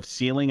kind of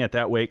ceiling at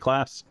that weight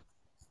class.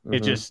 Mm-hmm.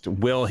 It just,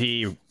 will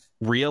he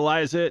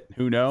realize it?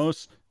 Who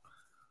knows?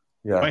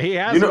 Yeah, but he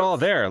has it all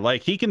there.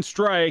 He can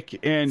strike,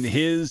 and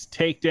his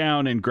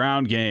takedown and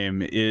ground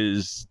game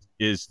is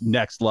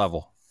next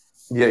level.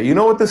 Yeah, you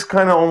know what this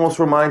kind of almost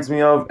reminds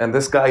me of? And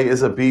this guy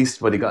is a beast,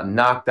 but he got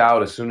knocked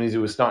out as soon as he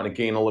was starting to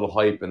gain a little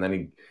hype, and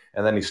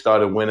then he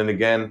started winning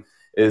again.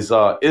 Is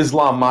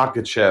Islam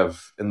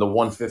Makhachev in the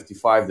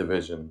 155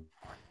 division.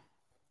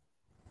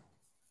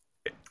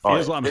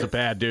 Islam's a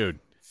bad dude.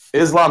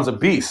 Islam's a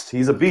beast.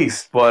 He's a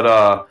beast,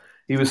 but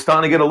he was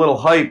starting to get a little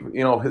hype,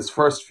 his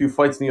first few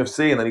fights in the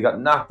UFC, and then he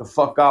got knocked the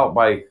fuck out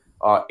by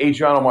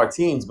Adriano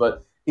Martins.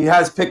 But he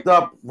has picked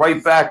up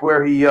right back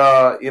where he,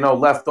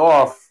 left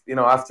off,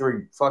 after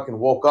he fucking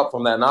woke up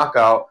from that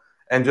knockout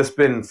and just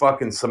been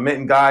fucking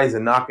submitting guys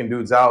and knocking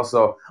dudes out.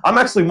 So I'm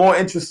actually more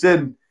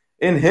interested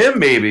in him,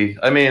 maybe.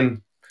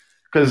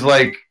 Because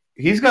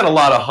he's got a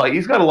lot of hype.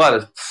 He's got a lot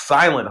of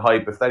silent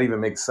hype, if that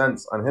even makes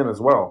sense, on him as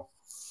well.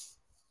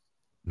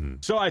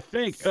 So I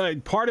think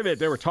part of it,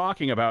 they were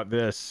talking about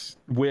this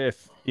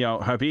with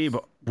Habib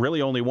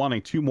really only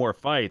wanting 2 more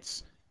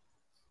fights.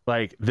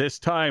 This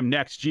time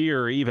next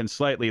year, or even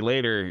slightly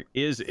later,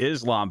 is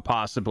Islam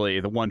possibly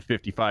the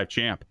 155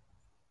 champ?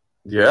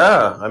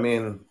 Yeah,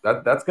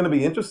 that's going to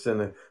be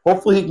interesting.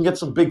 Hopefully, he can get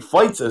some big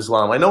fights,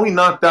 Islam. I know he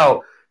knocked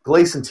out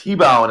Gleison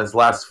Tebow in his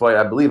last fight,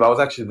 I believe. I was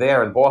actually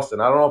there in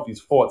Boston. I don't know if he's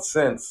fought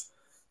since,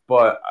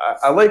 but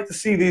I like to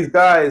see these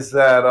guys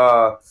that,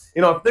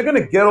 if they're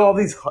going to get all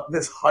this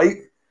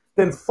hype,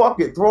 then fuck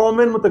it. Throw them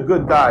in with the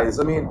good guys.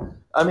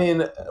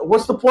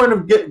 What's the point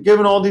of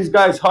giving all these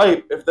guys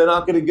hype if they're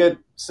not going to get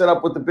set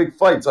up with the big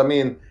fights?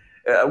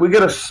 We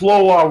got to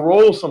slow our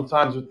roll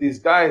sometimes with these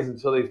guys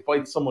until they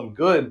fight someone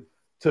good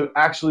to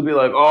actually be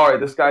all right,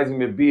 this guy's going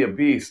to be a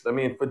beast.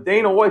 For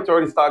Dana White to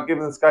already start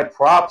giving this guy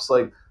props,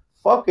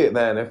 fuck it,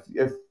 man.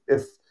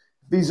 If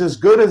he's as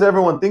good as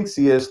everyone thinks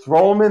he is,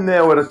 throw him in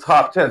there with a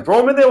top 10.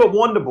 Throw him in there with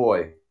Wonder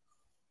Boy.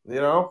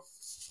 Well,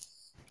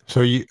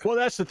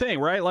 that's the thing,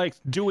 right?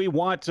 Do we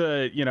want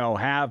to,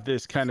 have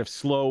this kind of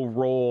slow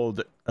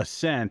rolled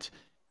ascent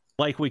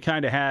like we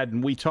kind of had,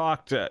 and we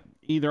talked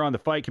either on the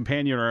Fight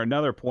Companion or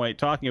another point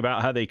talking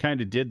about how they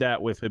kind of did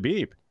that with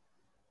Habib.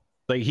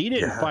 He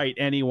didn't fight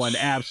anyone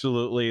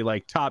absolutely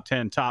top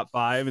 10, top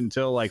 5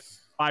 until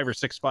 5 or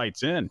 6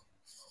 fights in.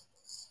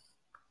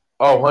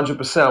 Oh,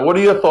 100%. What are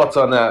your thoughts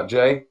on that,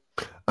 Jay?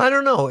 I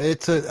don't know.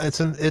 It's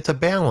a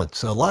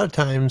balance. A lot of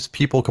times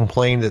people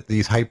complain that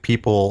these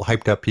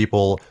hyped up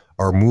people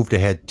are moved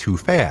ahead too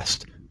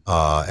fast,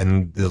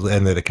 and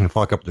that it can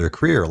fuck up their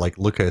career.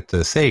 Look at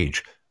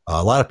Sage.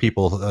 A lot of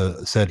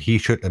people said he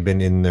shouldn't have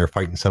been in there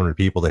fighting some of the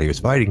people that he was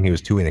fighting. He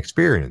was too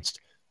inexperienced.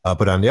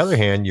 But on the other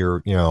hand,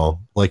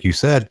 like you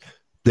said,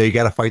 they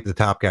got to fight the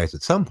top guys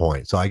at some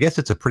point. So I guess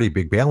it's a pretty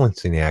big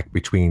balancing act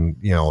between,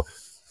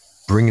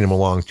 bringing them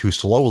along too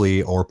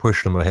slowly or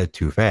pushing them ahead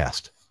too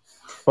fast.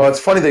 Well, it's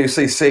funny that you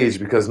say Sage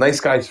because Nice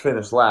Guys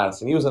finished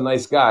last, and he was a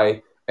nice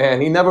guy,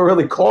 and he never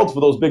really called for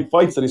those big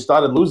fights that he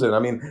started losing. I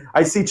mean,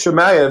 I see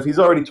Chimaev, he's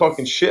already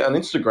talking shit on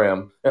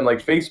Instagram and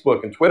like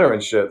Facebook and Twitter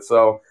and shit.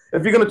 So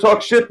if you're going to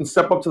talk shit, then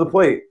step up to the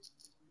plate.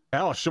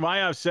 Hell,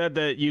 Chimaev said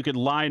that you could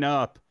line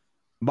up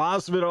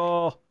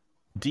Masvidal,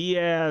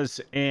 Diaz,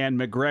 and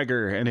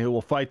McGregor, and he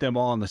will fight them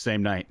all on the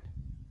same night.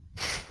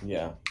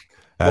 Yeah.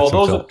 That's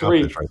those are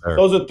three. Right there.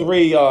 Those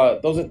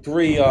are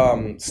three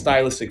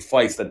stylistic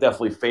fights that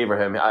definitely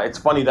favor him. It's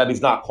funny that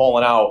he's not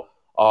calling out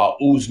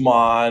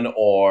Usman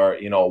or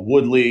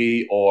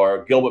Woodley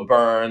or Gilbert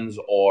Burns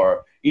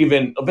or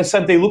even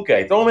Vicente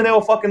Luque. Throw him in there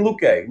with fucking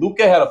Luque. Luque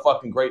had a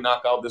fucking great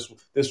knockout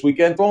this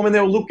weekend. Throw him in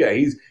there with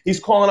Luque. He's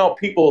calling out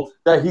people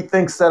that he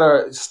thinks that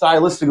are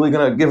stylistically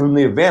going to give him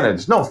the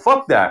advantage. No,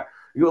 fuck that.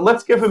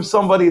 Let's give him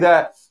somebody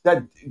that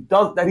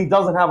he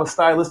doesn't have a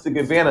stylistic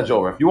advantage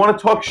over. If you want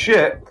to talk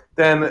shit,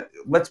 then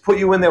let's put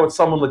you in there with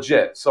someone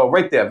legit. So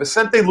right there,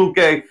 Vicente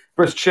Luque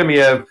versus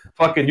Chimaev,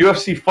 fucking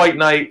UFC Fight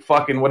Night,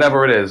 fucking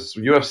whatever it is,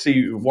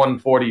 UFC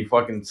 140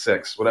 fucking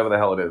 6, whatever the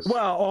hell it is.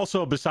 Well,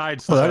 also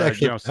besides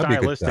the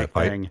stylistic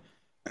thing,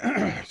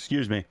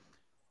 excuse me,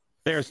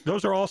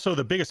 those are also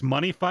the biggest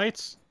money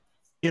fights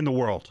in the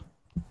world.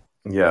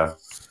 Yeah,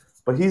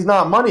 but he's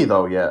not money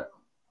though yet.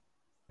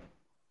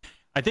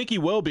 I think he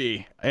will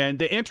be. And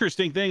the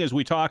interesting thing is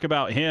we talk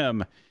about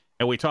him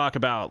and we talk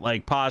about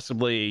like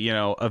possibly,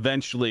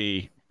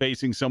 eventually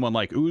facing someone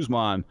like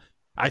Usman.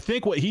 I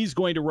think what he's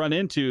going to run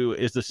into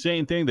is the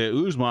same thing that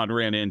Usman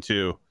ran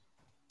into.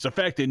 It's the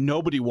fact that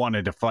nobody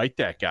wanted to fight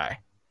that guy.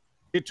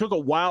 It took a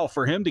while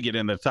for him to get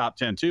in the top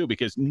 10 too,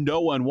 because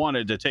no one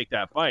wanted to take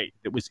that fight.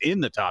 It was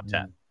in the top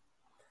 10.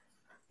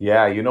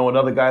 Yeah.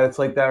 Another guy that's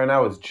like that right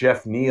now is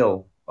Jeff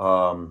Neal.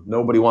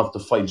 Nobody wants to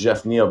fight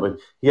Jeff Neal, but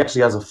he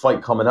actually has a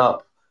fight coming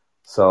up.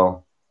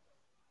 So,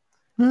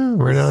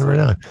 right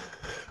on.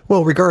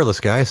 Well, regardless,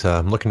 guys,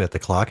 I'm looking at the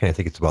clock, and I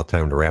think it's about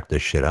time to wrap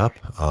this shit up.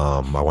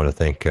 I want to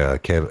thank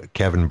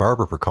Kevin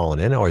Barber for calling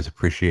in. I always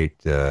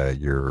appreciate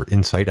your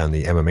insight on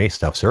the MMA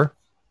stuff, sir.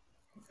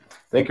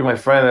 Thank you, my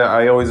friend.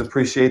 I always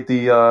appreciate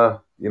the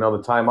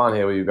the time on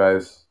here with you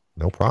guys.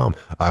 No problem.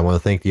 I want to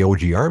thank the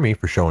OG Army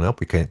for showing up.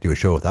 We can't do a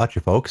show without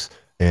you folks.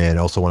 And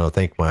also want to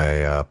thank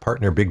my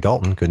partner, Big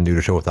Dalton. Couldn't do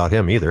the show without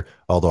him either.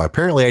 Although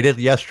apparently I did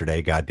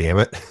yesterday. God damn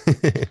it.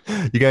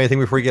 You got anything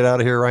before you get out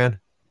of here, Ryan?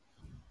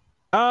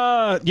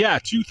 Yeah,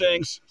 two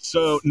things.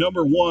 So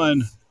number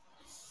one,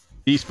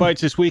 these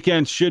fights this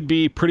weekend should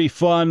be pretty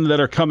fun that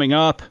are coming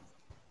up.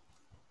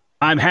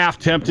 I'm half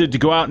tempted to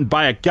go out and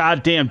buy a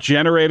goddamn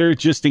generator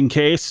just in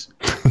case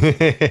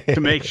to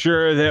make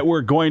sure that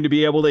we're going to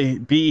be able to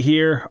be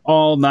here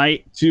all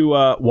night to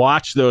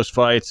watch those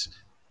fights.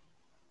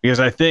 Because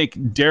I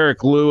think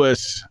Derek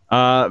Lewis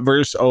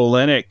versus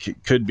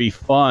Olenek could be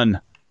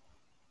fun.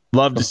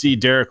 Love to see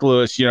Derek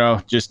Lewis,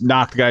 just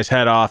knock the guy's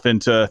head off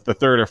into the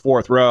third or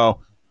fourth row.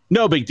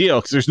 No big deal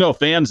because there's no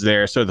fans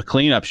there, so the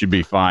cleanup should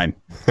be fine.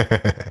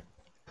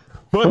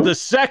 But the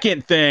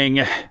second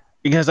thing,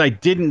 because I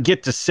didn't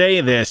get to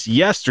say this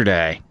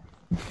yesterday,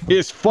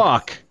 is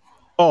fuck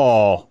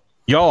all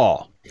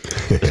y'all,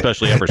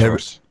 especially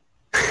Eversource.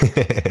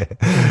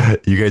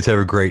 You guys have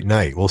a great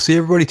night. We'll see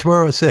everybody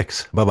tomorrow at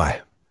 6. Bye-bye.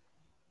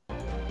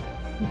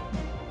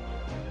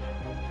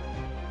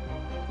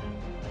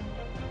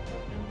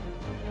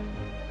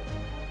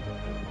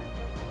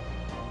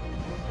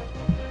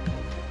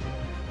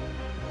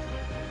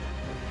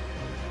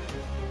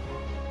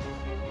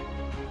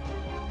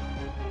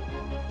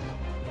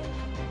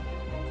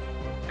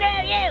 Screw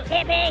you,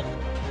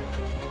 hippie!